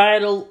the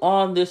title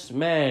on this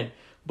man.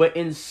 But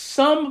in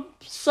some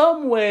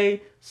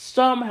way,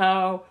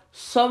 somehow,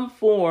 some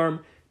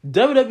form,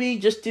 WWE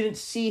just didn't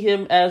see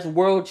him as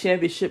world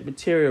championship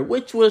material,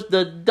 which was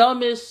the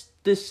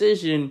dumbest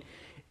decision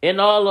in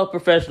all of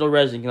professional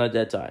wrestling at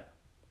that time.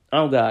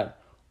 Oh, God.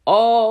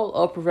 All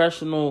of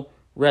professional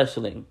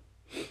wrestling.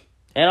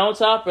 And on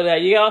top of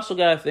that, you also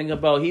got to think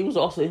about, he was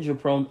also injury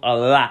prone a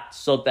lot.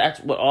 So that's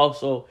what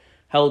also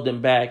held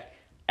him back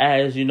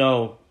as,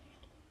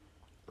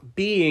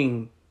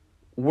 being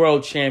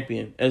world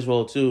champion as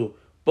well, too.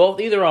 Both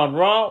either on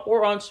Raw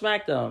or on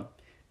SmackDown.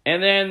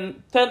 And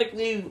then,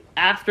 technically,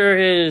 after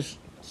his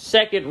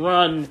second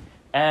run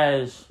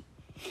as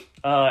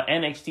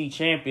NXT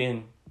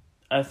champion,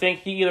 I think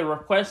he either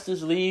requested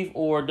his leave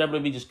or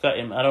WWE just cut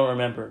him. I don't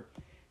remember.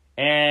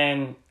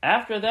 And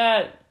after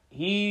that,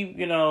 he,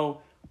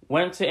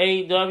 went to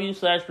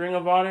AEW / Ring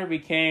of Honor,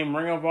 became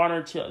Ring of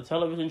Honor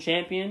television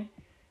champion.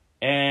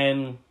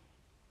 And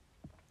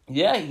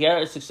yeah, he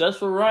had a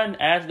successful run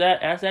as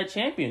that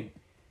champion.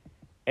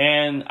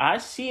 And I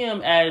see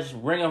him as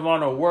Ring of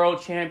Honor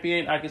world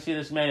champion. I can see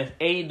this man as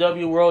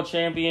AEW world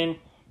champion.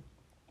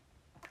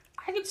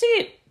 I can see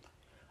it.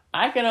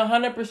 I can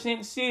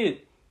 100% see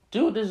it.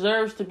 Dude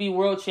deserves to be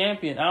world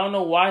champion. I don't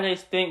know why they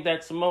think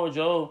that Samoa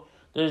Joe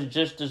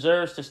just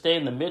deserves to stay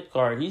in the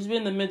mid-card. He's been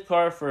in the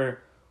mid-card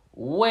for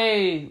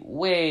way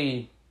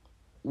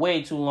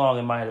too long,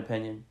 in my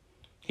opinion.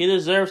 He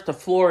deserves to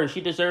flourish.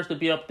 He deserves to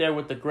be up there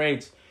with the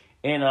greats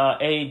in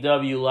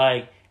AEW,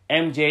 like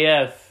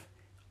MJF,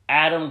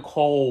 Adam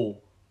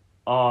Cole,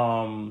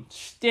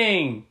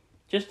 Sting,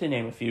 just to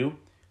name a few.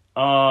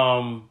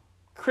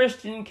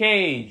 Christian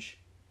Cage,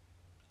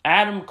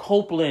 Adam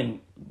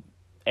Copeland,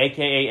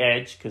 a.k.a.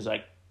 Edge, because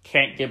I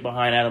can't get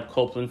behind Adam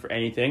Copeland for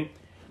anything.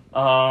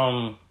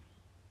 And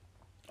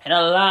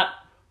a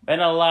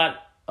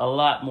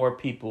lot more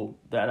people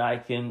that I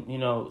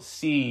can,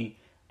 see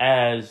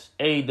as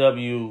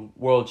AEW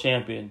world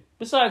champion.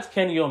 Besides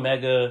Kenny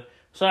Omega,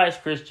 besides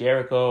Chris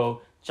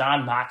Jericho,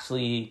 Jon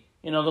Moxley,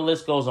 the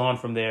list goes on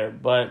from there.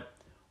 But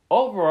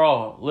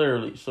overall,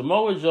 literally,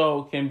 Samoa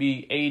Joe can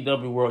be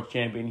AEW world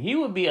champion. He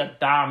would be a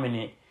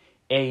dominant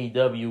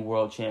AEW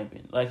world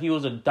champion. Like, he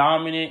was a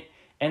dominant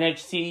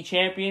NXT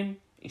champion,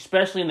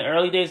 especially in the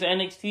early days of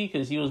NXT,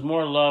 because he was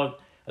more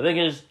loved. I think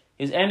his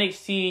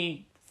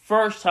NXT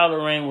first title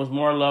reign was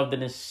more loved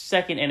than his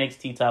second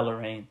NXT title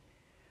reign.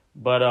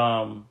 But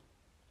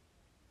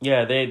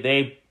yeah,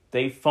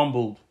 they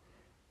fumbled.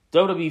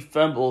 WWE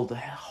fumbled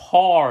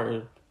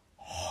hard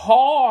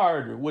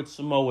with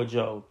Samoa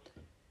Joe.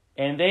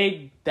 And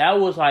that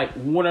was like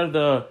one of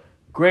the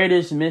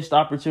greatest missed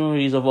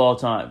opportunities of all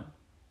time.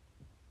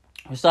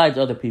 Besides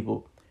other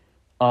people.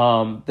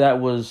 That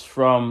was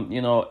from,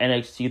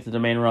 NXT to the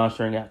main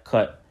roster and got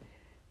cut.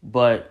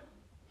 But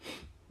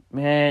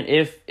man,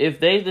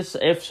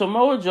 if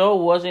Samoa Joe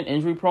wasn't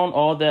injury prone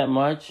all that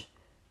much,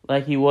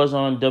 like he was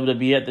on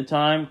WWE at the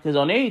time, because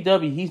on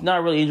AEW he's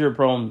not really injury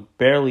prone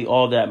barely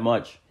all that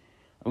much.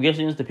 I'm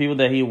guessing it's the people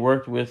that he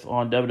worked with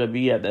on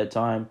WWE at that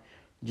time.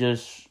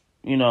 just,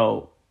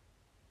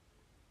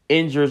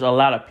 injures a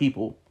lot of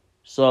people.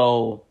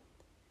 So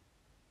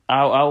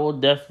I will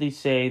definitely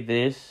say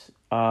this.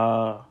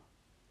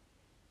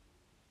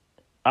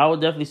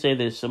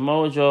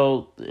 Samoa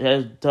Joe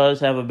does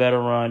have a better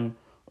run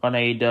on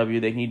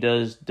AEW than he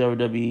does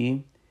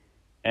WWE.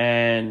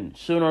 And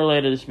sooner or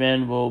later, this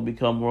man will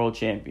become world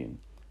champion.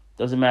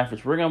 Doesn't matter if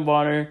it's Ring of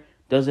Honor.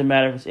 Doesn't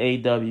matter if it's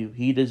AEW.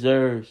 He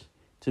deserves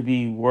to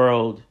be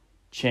world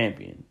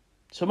champion.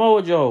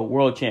 Samoa Joe,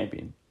 world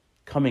champion.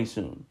 Coming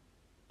soon.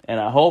 And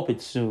I hope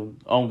it's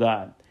soon. Oh,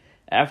 God.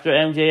 After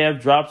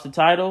MJF drops the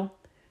title,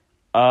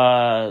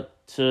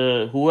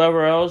 to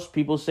whoever else,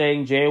 people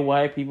saying Jay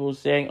White, people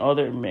saying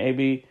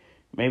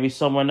maybe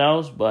someone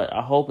else, but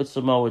I hope it's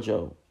Samoa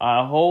Joe.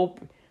 I hope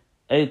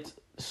it's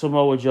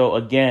Samoa Joe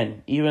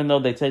again, even though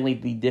they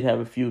technically did have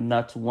a feud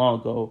not too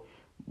long ago.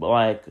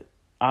 But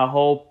I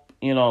hope,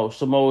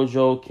 Samoa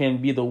Joe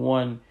can be the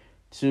one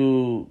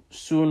to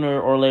sooner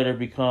or later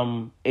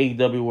become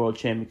AEW World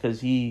Champion, because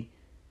he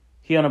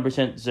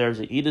 100% deserves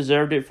it. He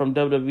deserved it from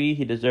WWE.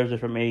 He deserves it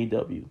from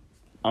AEW.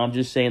 I'm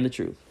just saying the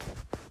truth.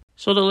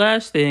 So the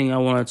last thing I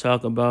want to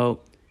talk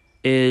about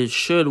is,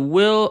 should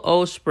Will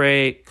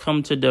Ospreay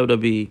come to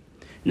WWE?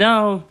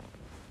 Now,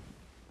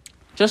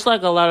 just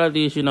like a lot of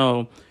these,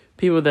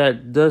 people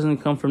that doesn't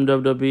come from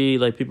WWE,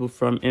 like people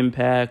from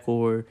Impact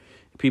or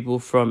people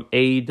from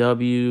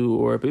AEW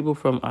or people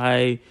from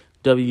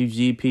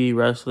IWGP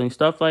Wrestling,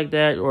 stuff like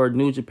that, or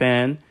New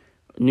Japan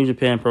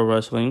Pro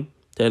Wrestling,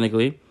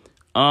 technically.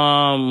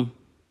 I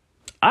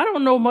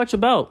don't know much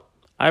about.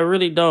 I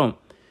really don't.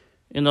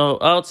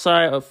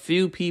 Outside a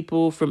few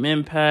people from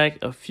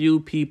Impact, a few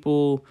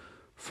people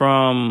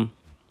from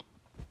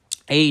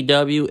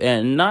AEW,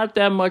 and not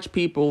that much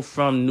people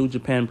from New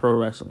Japan Pro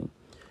Wrestling.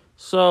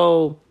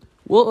 So,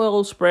 Will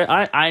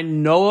Ospreay, I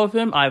know of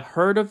him. I've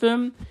heard of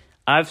him.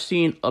 I've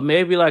seen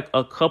maybe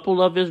a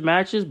couple of his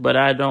matches, but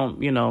I don't,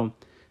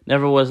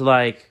 never was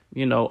a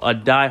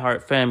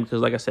diehard fan,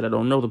 because like I said, I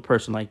don't know the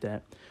person like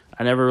that.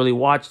 I never really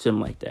watched him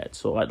like that.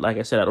 So, like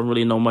I said, I don't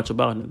really know much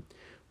about him.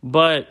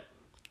 But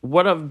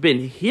what I've been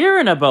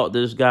hearing about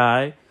this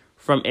guy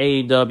from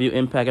AEW,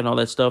 Impact, and all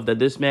that stuff, that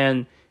this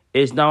man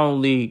is not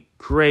only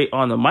great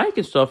on the mic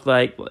and stuff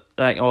like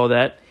all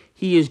that,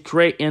 he is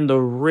great in the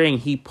ring.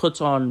 He puts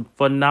on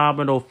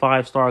phenomenal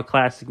 5-star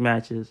classic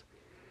matches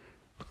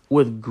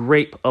with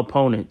great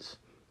opponents.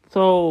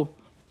 So,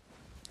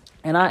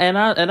 and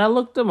I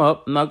looked him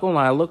up. I'm not gonna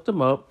lie, I looked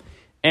him up,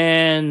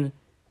 and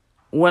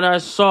when I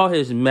saw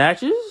his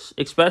matches,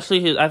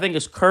 especially I think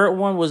his current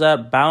one was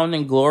at Bound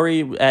and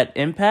Glory at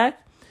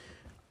Impact,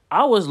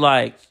 I was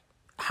like,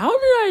 how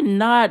did I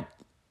not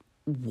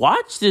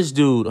watch this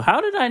dude? How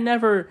did I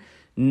never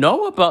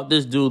know about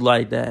this dude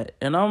like that?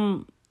 And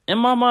in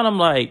my mind, I'm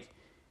like,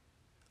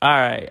 all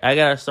right, I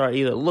gotta start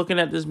either looking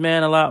at this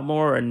man a lot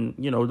more and,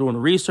 doing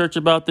research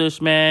about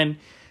this man.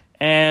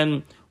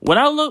 And when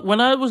I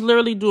was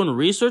literally doing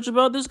research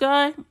about this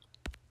guy,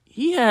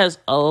 he has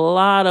a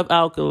lot of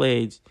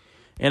accolades.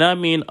 And I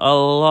mean a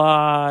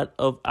lot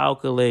of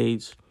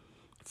accolades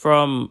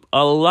from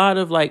a lot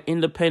of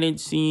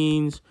independent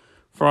scenes,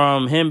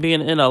 from him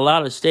being in a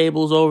lot of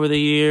stables over the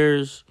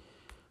years.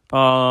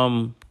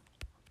 Mostly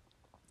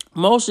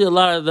a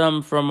lot of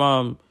them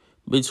from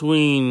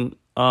between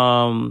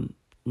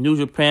New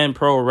Japan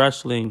Pro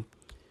Wrestling,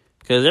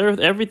 because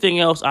everything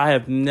else I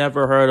have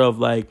never heard of,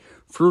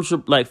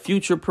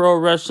 Future Pro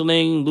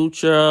Wrestling,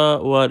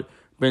 Lucha,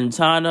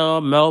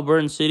 Brentana,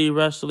 Melbourne City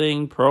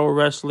Wrestling, Pro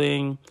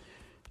Wrestling,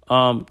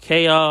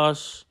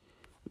 Chaos,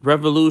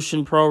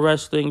 Revolution Pro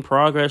Wrestling,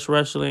 Progress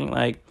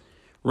Wrestling,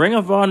 Ring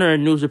of Honor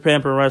and New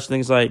Japan Pro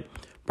Wrestling is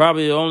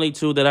probably the only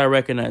two that I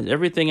recognize.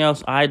 Everything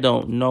else I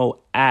don't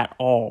know at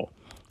all.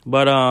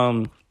 But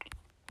from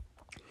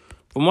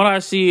what I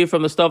see,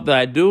 from the stuff that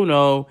I do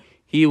know,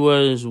 he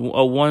was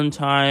a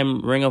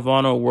one-time Ring of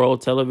Honor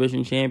World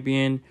Television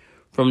Champion.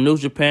 From New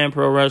Japan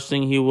Pro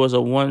Wrestling, he was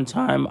a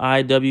one-time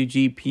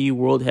IWGP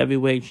World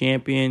Heavyweight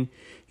Champion.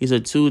 He's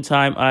a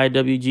two-time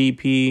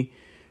IWGP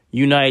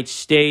United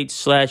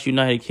States /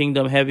 United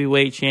Kingdom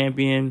Heavyweight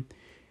Champion.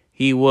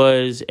 He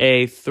was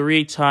a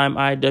 3-time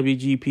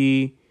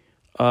IWGP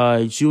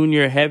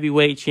Junior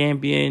Heavyweight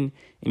Champion,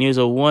 and he was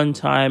a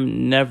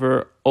one-time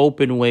Never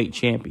Openweight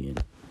Champion.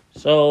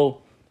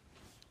 So,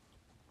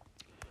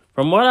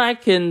 from what I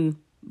can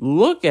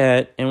look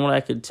at and what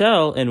I can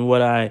tell and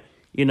what I,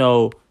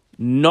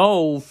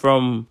 know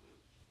from,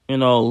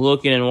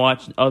 looking and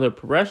watching other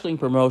wrestling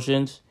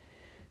promotions,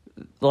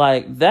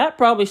 that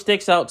probably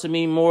sticks out to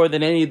me more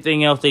than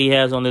anything else that he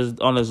has on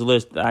his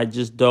list. I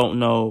just don't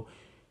know.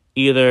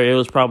 Either it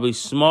was probably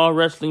small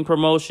wrestling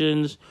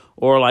promotions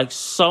or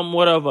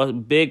somewhat of a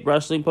big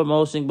wrestling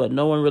promotion, but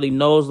no one really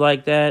knows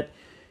like that,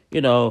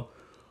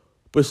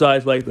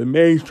 besides the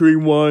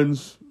mainstream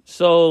ones.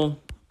 So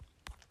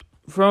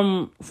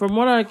from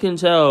what I can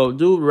tell,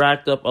 dude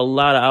racked up a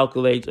lot of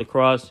accolades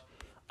across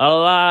a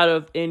lot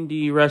of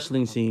indie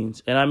wrestling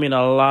scenes, and I mean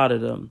a lot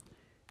of them,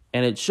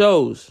 and it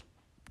shows,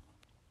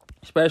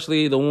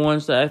 especially the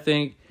ones that I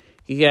think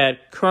he had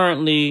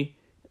currently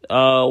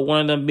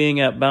One of them being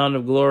at Bound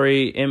of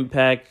Glory,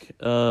 Impact,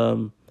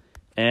 and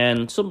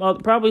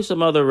probably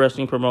some other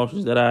wrestling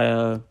promotions that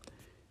I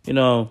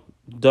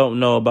don't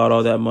know about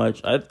all that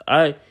much.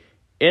 I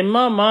in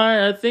my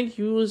mind, I think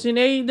he was in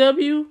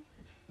AEW.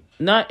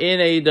 Not in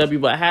AEW,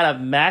 but had a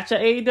match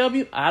at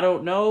AEW. I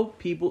don't know.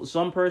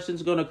 Some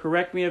person's going to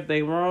correct me if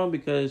they wrong,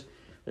 because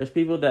there's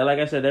people that, like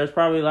I said, there's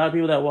probably a lot of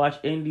people that watch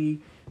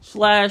indie /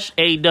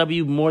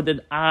 AEW more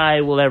than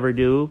I will ever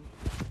do.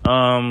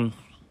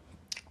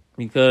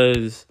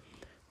 Because,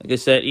 like I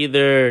said,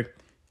 either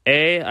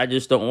A, I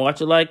just don't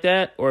watch it like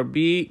that, or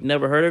B,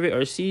 never heard of it,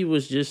 or C,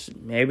 was just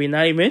maybe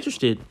not even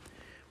interested.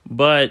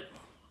 But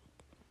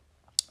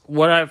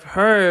what I've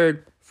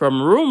heard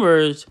from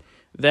rumors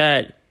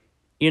that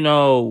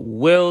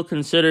Will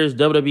considers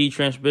WWE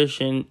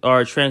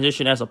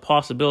transition as a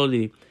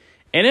possibility.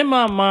 And in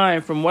my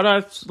mind, from what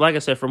I've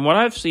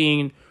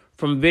seen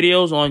from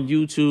videos on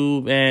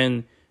YouTube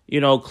and,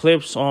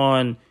 clips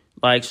on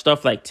like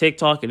stuff like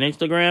TikTok and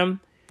Instagram,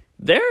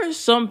 there are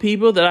some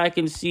people that I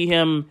can see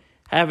him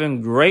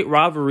having great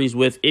rivalries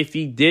with if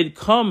he did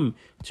come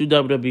to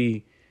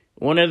WWE.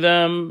 One of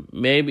them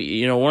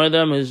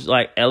is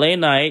like LA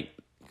Knight.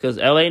 Because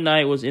LA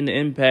Knight was in the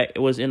Impact,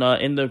 was in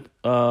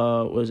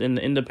the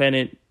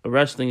independent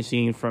wrestling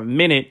scene for a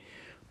minute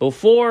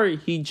before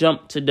he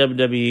jumped to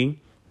WWE.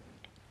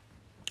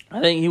 I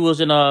think he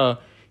was in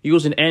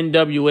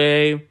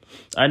NWA.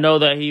 I know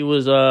that he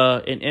was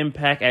in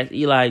Impact as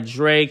Eli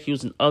Drake. He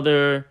was in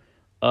other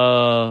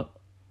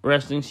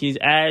wrestling scenes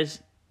as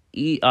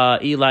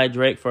Eli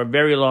Drake for a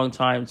very long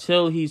time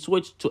till he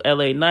switched to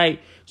LA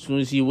Knight as soon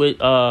as he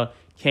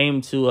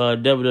came to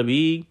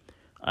WWE.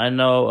 I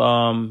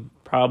know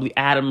probably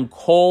Adam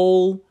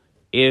Cole,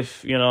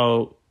 if,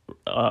 AEW.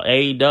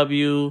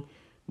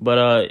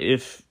 But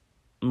if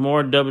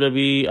more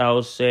WWE, I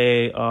would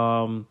say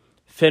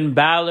Finn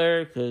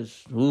Balor,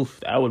 because,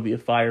 that would be a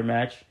fire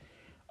match.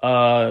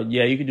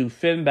 You could do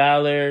Finn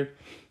Balor,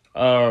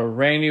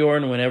 Randy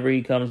Orton whenever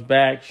he comes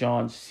back,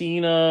 John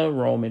Cena,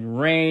 Roman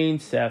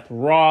Reigns, Seth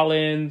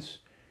Rollins.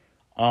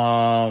 Who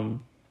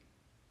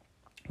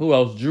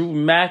else? Drew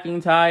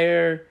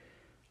McIntyre,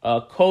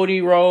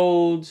 Cody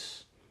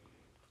Rhodes.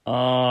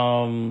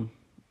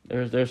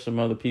 There's some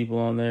other people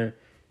on there.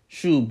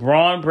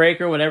 Braun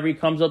Breaker whenever he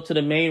comes up to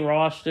the main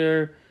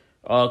roster.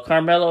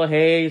 Carmelo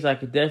Hayes, I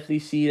could definitely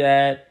see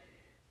that.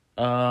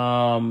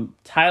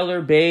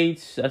 Tyler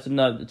Bates, it's an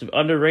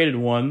underrated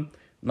one.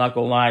 I'm not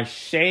gonna lie.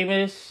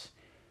 Sheamus.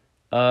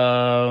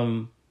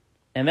 And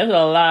there's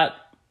a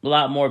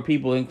lot more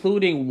people,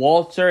 including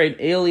Walter and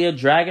Ilya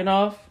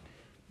Dragunov.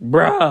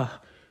 Bruh,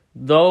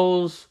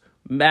 those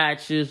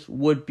matches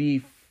would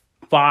be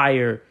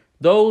fire.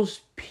 Those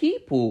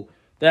people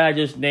that I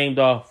just named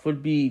off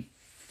would be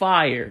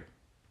fire.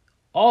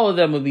 All of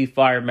them would be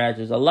fire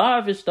matches. A lot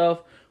of his stuff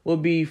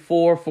would be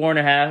 4,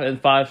 4.5,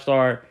 and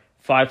 5-star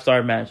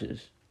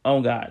matches.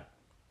 Oh God.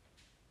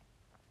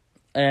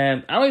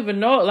 And I don't even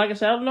know. Like I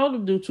said, I don't know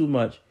him to do too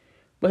much.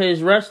 But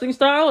his wrestling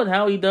style and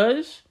how he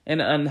does,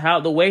 and how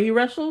the way he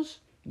wrestles,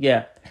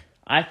 yeah,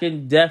 I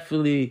can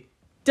definitely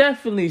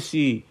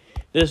see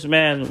this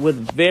man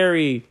with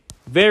very,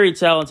 very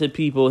talented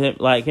people,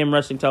 him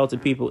wrestling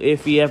talented people,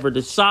 if he ever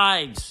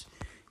decides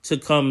to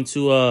come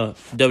to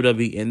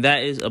WWE, and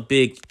that is a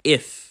big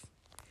if.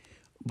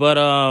 But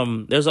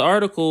there's an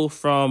article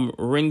from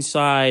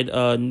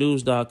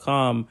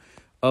ringsidenews.com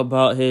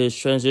about his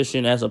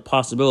transition as a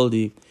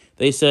possibility.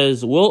 They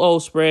says Will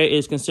Ospreay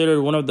is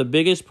considered one of the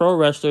biggest pro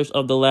wrestlers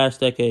of the last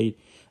decade,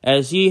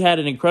 as he had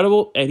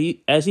incredible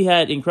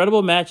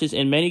matches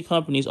in many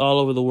companies all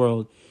over the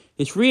world.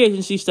 His free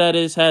agency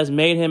status has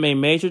made him a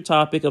major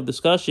topic of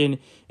discussion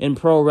in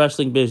pro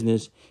wrestling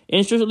business.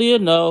 Interestingly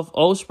enough,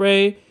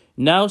 Ospreay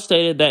now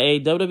stated that a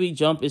WWE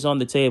jump is on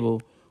the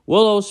table.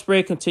 Will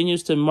Ospreay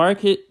continues to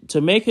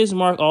make his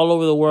mark all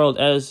over the world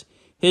as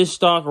his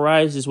stock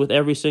rises with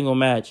every single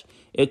match.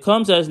 It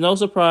comes as no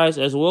surprise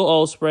as Will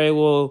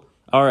Ospreay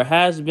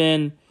has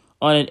been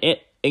on an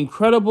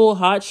incredible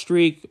hot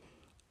streak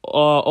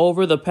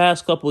over the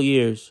past couple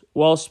years.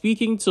 While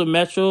speaking to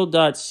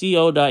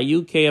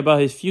metro.co.uk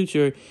about his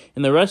future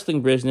in the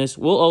wrestling business,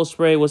 Will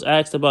Ospreay was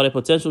asked about a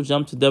potential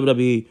jump to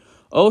WWE.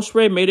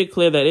 Ospreay made it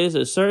clear that it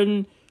is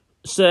certainly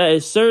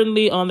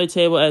on the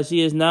table, as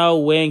he is now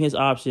weighing his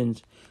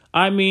options.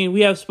 I mean,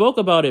 we have spoke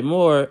about it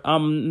more.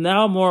 I'm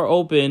now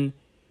open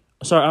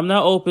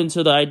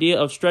to the idea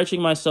of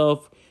stretching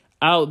myself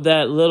out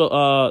that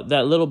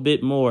little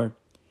bit more.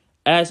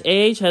 As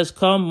age has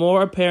come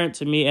more apparent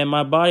to me and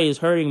my body is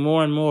hurting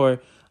more and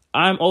more,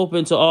 I'm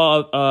open to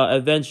all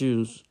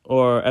virtues,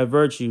 or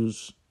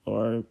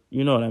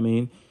you know what I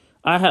mean.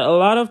 I had a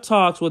lot of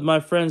talks with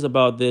my friends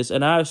about this,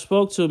 and I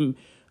spoke to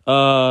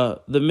the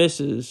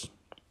missus.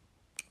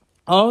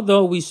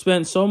 Although we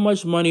spent so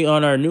much money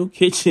on our new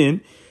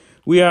kitchen,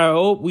 we are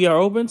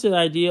open to the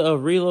idea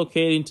of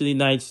relocating to the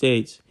United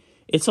States.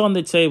 It's on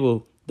the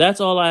table.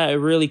 That's all I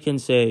really can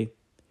say.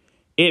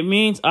 That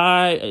means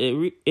I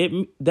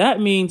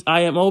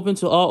am open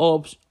to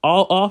all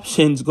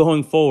options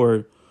going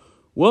forward.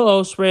 Will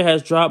Ospreay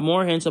has dropped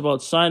more hints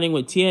about signing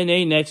with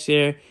TNA next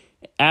year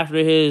after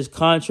his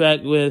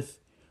contract with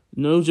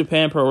New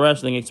Japan Pro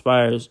Wrestling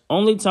expires.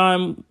 Only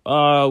time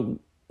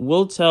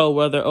will tell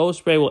whether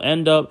Ospreay will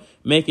end up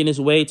making his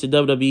way to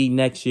WWE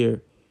next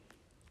year.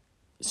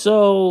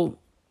 So,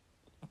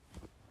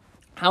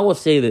 I will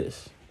say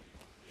this.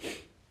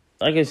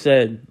 Like I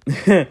said,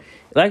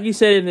 like you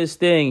said in this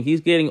thing,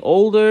 he's getting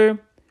older,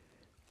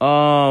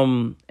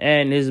 and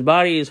his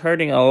body is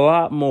hurting a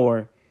lot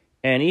more.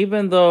 And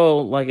even though,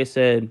 like I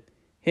said,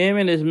 him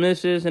and his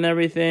missus and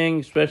everything,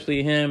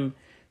 especially him,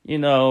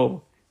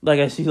 like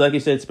you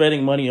said,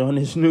 spending money on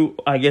his new,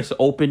 I guess,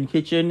 open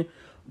kitchen.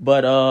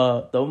 But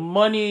the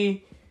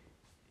money,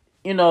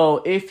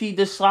 if he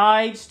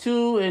decides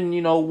to and,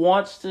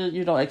 wants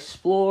to,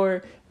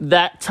 explore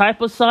that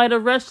type of side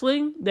of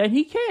wrestling, then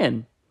he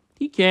can.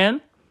 He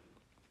can.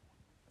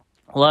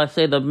 Will I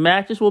say the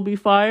matches will be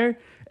fire,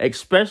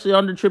 especially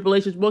under Triple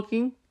H's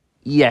booking?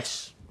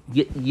 Yes.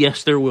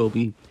 Yes, there will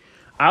be.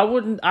 I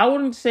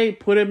wouldn't say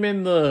put him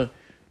in the,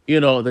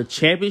 the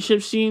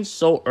championship scene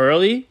so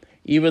early,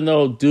 even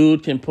though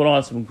dude can put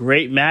on some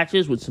great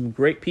matches with some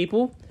great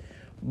people.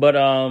 But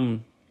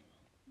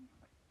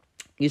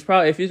he's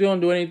probably, if he's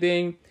going to do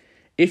anything,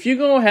 if you're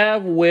going to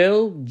have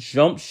Will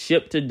jump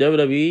ship to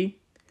WWE,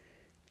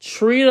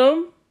 treat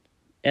him,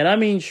 and I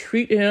mean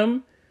treat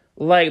him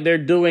like they're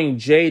doing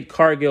Jade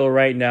Cargill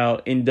right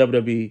now in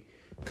WWE.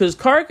 Because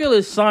Cargill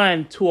is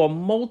signed to a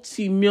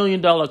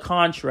multi-million-dollar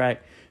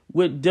contract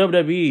with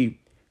WWE.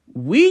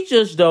 We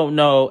just don't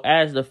know,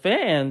 as the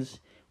fans,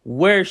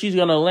 where she's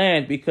going to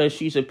land because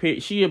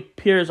she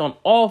appears on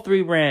all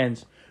three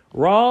brands,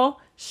 Raw,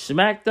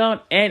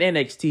 SmackDown, and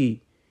NXT.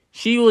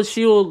 She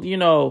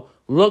will,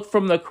 look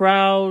from the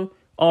crowd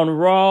on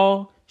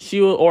Raw.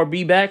 She will, or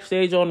be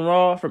backstage on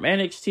Raw from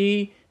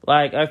NXT.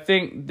 Like, I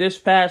think this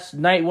past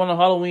night, one of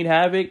Halloween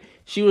Havoc,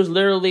 she was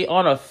literally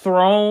on a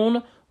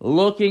throne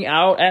looking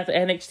out at the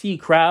NXT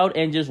crowd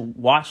and just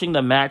watching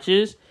the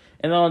matches.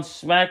 And on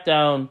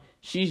SmackDown,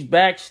 she's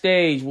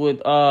backstage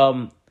with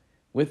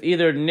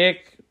either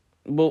Nick,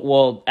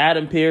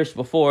 Adam Pearce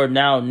before,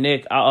 now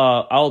Nick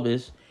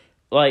Aldis,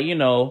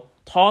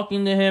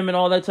 talking to him and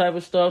all that type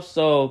of stuff.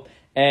 So,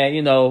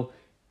 and,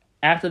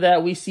 after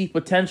that, we see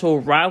potential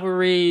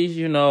rivalries,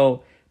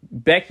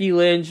 Becky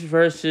Lynch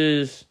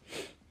versus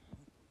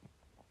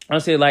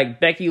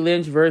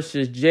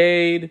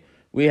Jade.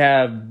 We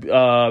have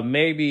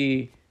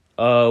everything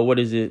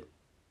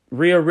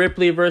Rhea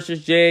Ripley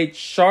versus Jade,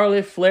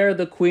 Charlotte Flair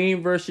the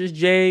Queen versus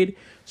Jade.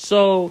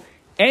 So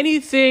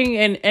anything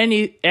and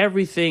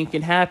everything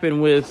can happen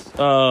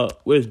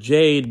with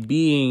Jade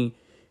being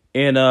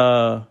in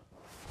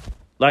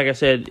like I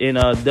said in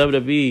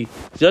WWE.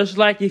 Just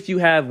like if you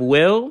have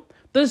Will,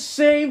 the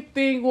same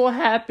thing will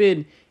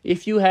happen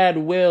if you had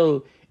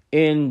Will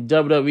in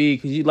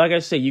WWE, because like I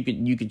said, you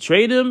could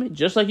trade him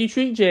just like you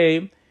treat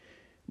Jade,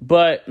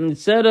 but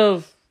instead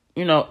of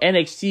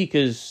NXT,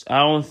 because I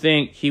don't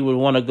think he would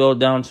want to go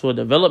down to a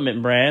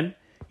development brand.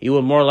 He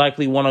would more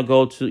likely want to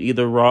go to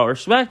either Raw or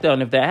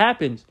SmackDown if that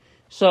happens.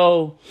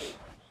 So,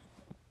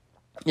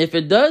 if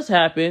it does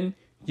happen,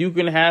 you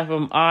can have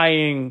him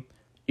eyeing,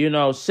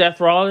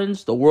 Seth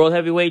Rollins, the World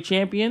Heavyweight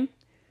Champion,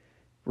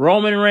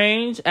 Roman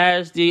Reigns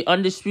as the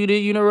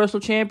Undisputed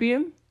Universal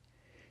Champion.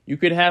 You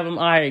could have him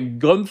eyeing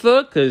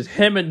Gunther, because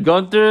him and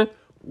Gunther,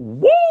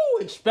 woo!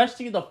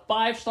 Especially the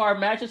 5-star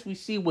matches we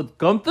see with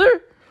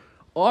Gunther.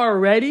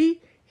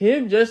 Already,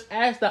 him just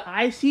as the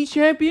IC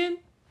champion,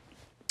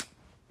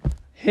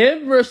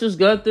 him versus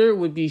Gunther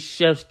would be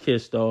chef's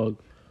kiss, dog.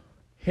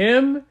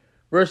 Him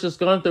versus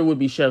Gunther would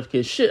be chef's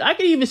kiss. Shit, I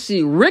could even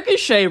see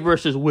Ricochet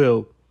versus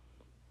Will.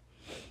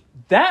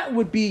 That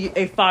would be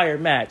a fire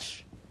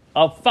match.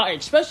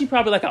 Especially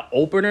probably like an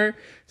opener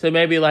to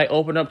maybe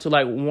open up to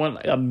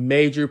a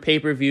major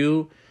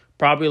pay-per-view.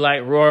 Probably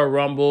like Royal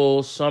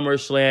Rumble,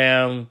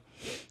 SummerSlam,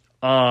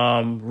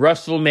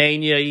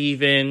 WrestleMania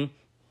even.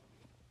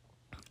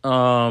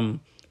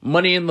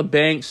 Money in the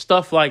Bank,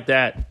 stuff like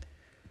that.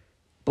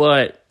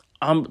 But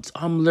I'm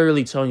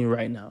literally telling you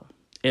right now,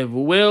 if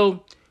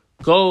Will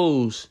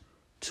goes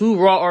to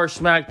Raw or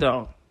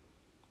SmackDown,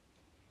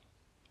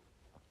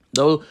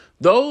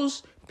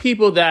 those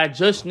people that I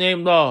just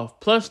named off,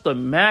 plus the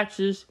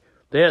matches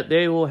that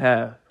they will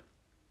have,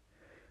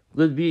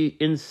 would be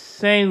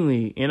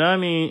insanely, and I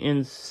mean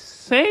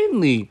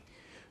insanely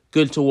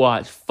good to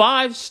watch.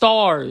 5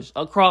 stars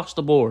across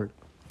the board.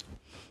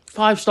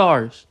 5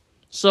 stars.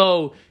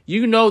 So,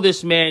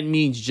 this man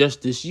means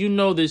justice.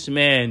 This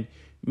man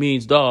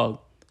means, dog,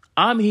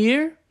 I'm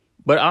here,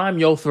 but I'm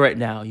your threat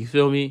now. You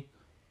feel me?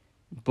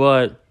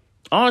 But,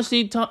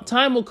 honestly,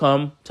 time will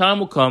come. Time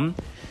will come.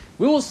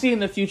 We will see in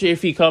the future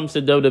if he comes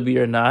to WWE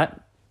or not.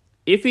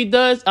 If he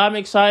does, I'm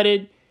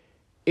excited.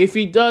 If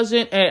he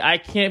doesn't, I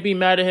can't be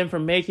mad at him for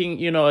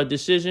making, a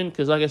decision.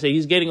 Because, like I said,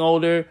 he's getting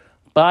older.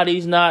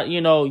 Body's not,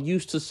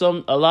 used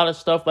to a lot of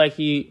stuff like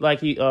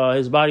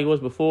his body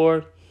was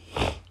before.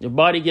 Your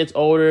body gets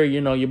older,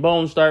 your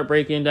bones start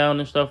breaking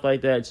down and stuff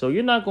like that. So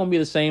you're not going to be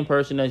the same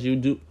person as you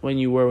were when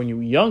you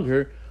were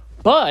younger.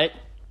 But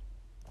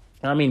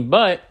I mean,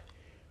 but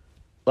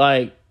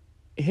like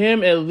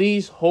him at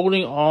least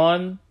holding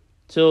on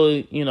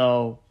till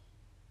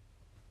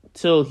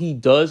till he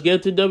does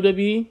get to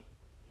WWE,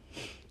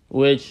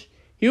 which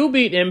he'll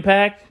beat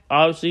Impact,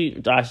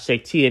 obviously, I should say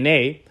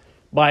TNA,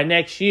 by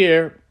next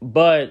year.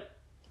 But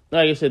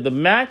like I said, the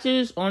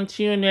matches on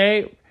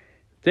TNA,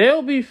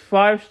 they'll be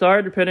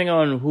 5-star depending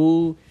on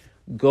who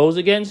goes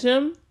against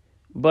him.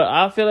 But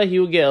I feel like he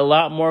will get a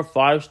lot more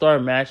 5-star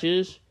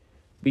matches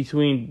with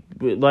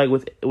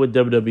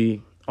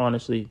WWE,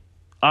 honestly.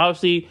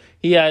 Obviously,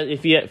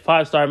 if he had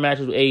 5-star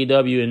matches with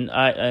AEW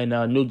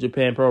and New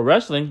Japan Pro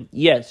Wrestling,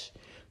 yes.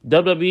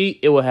 WWE,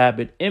 it will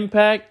happen.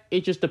 Impact,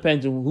 it just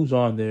depends on who's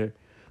on there.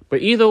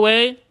 But either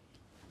way,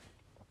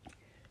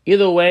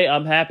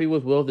 I'm happy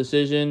with Will's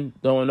decision.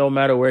 No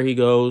matter where he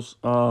goes.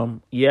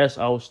 Yes,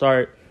 I will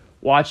start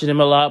watching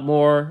him a lot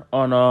more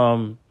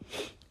on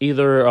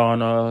either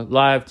on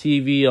live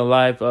TV or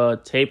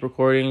live tape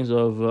recordings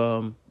of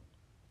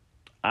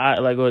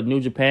New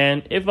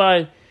Japan. If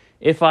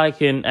I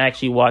can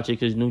actually watch it,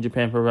 because New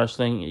Japan Pro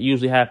Wrestling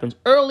usually happens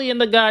early in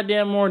the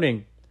goddamn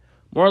morning.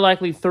 More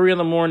likely 3 in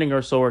the morning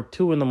or so, or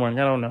 2 in the morning.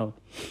 I don't know.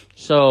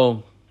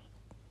 So,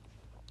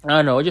 I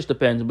don't know. It just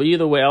depends. But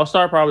either way, I'll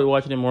start probably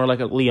watching it more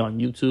like on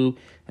YouTube,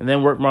 and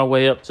then work my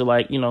way up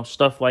to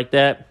stuff like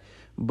that.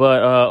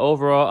 But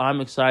overall,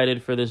 I'm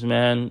excited for this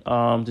man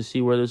to see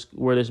where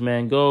this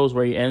man goes,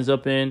 where he ends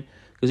up in.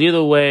 Because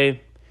either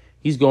way,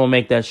 he's going to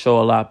make that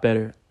show a lot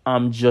better.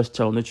 I'm just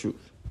telling the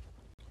truth.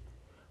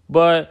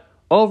 But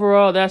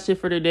overall, that's it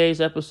for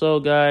today's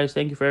episode, guys.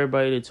 Thank you for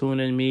everybody to tune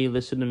in me,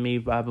 listen to me,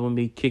 vibing with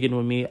me, kicking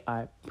with me.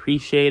 I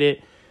appreciate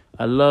it.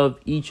 I love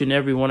each and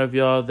every one of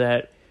y'all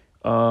that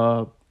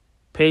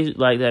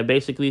that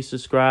basically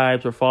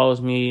subscribes or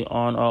follows me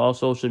on all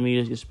social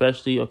medias,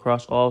 especially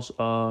across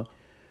all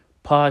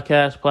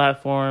podcast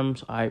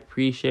platforms. I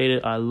appreciate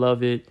it. I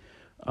love it.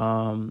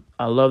 I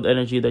love the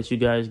energy that you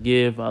guys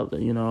give. I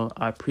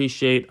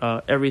appreciate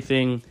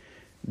everything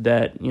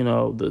that,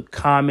 the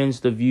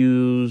comments, the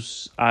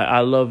views. I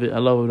love it. I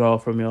love it all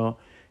from y'all.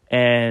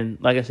 And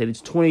like I said,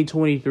 it's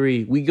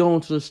 2023. We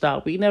going to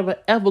stop. We never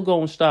ever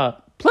going to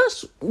stop.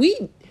 Plus,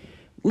 we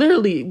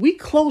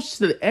close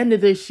to the end of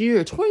this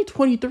year.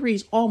 2023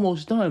 is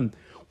almost done.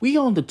 We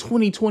on to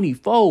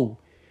 2024.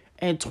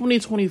 And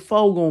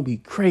 2024 going to be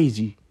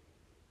crazy.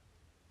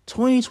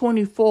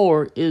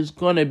 2024 is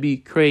going to be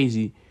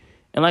crazy.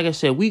 And like I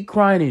said, we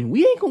grinding.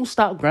 We ain't going to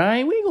stop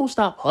grinding. We ain't going to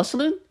stop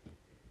hustling.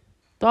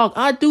 Dog,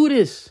 I do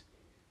this.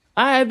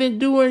 I have been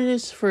doing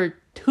this for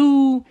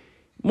 3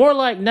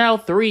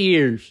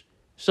 years.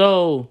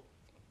 So,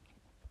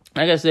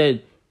 like I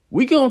said,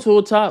 we going to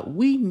the top.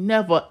 We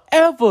never,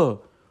 ever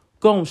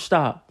gonna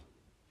stop.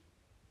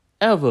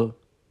 Ever.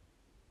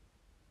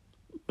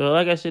 But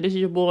like I said, this is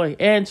your boy,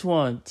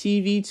 Antoine,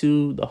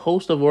 TV2, the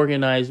host of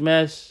Organized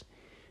Mess.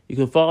 You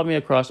can follow me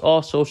across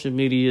all social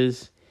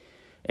medias.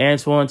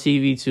 Antoine,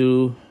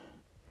 TV2,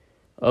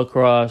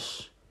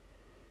 across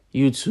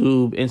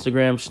YouTube,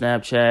 Instagram,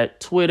 Snapchat,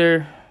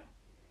 Twitter,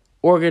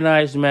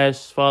 Organized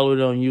Mess. Follow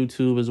it on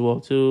YouTube as well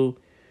too.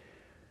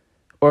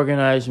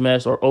 Organized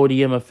Mess or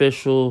ODM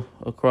Official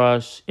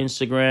across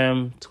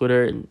Instagram,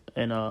 Twitter,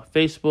 and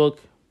Facebook.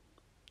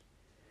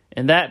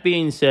 And that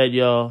being said,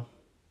 y'all,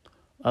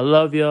 I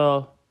love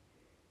y'all.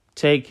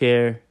 Take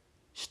care.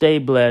 Stay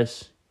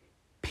blessed.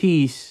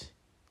 Peace.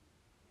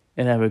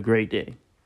 And have a great day.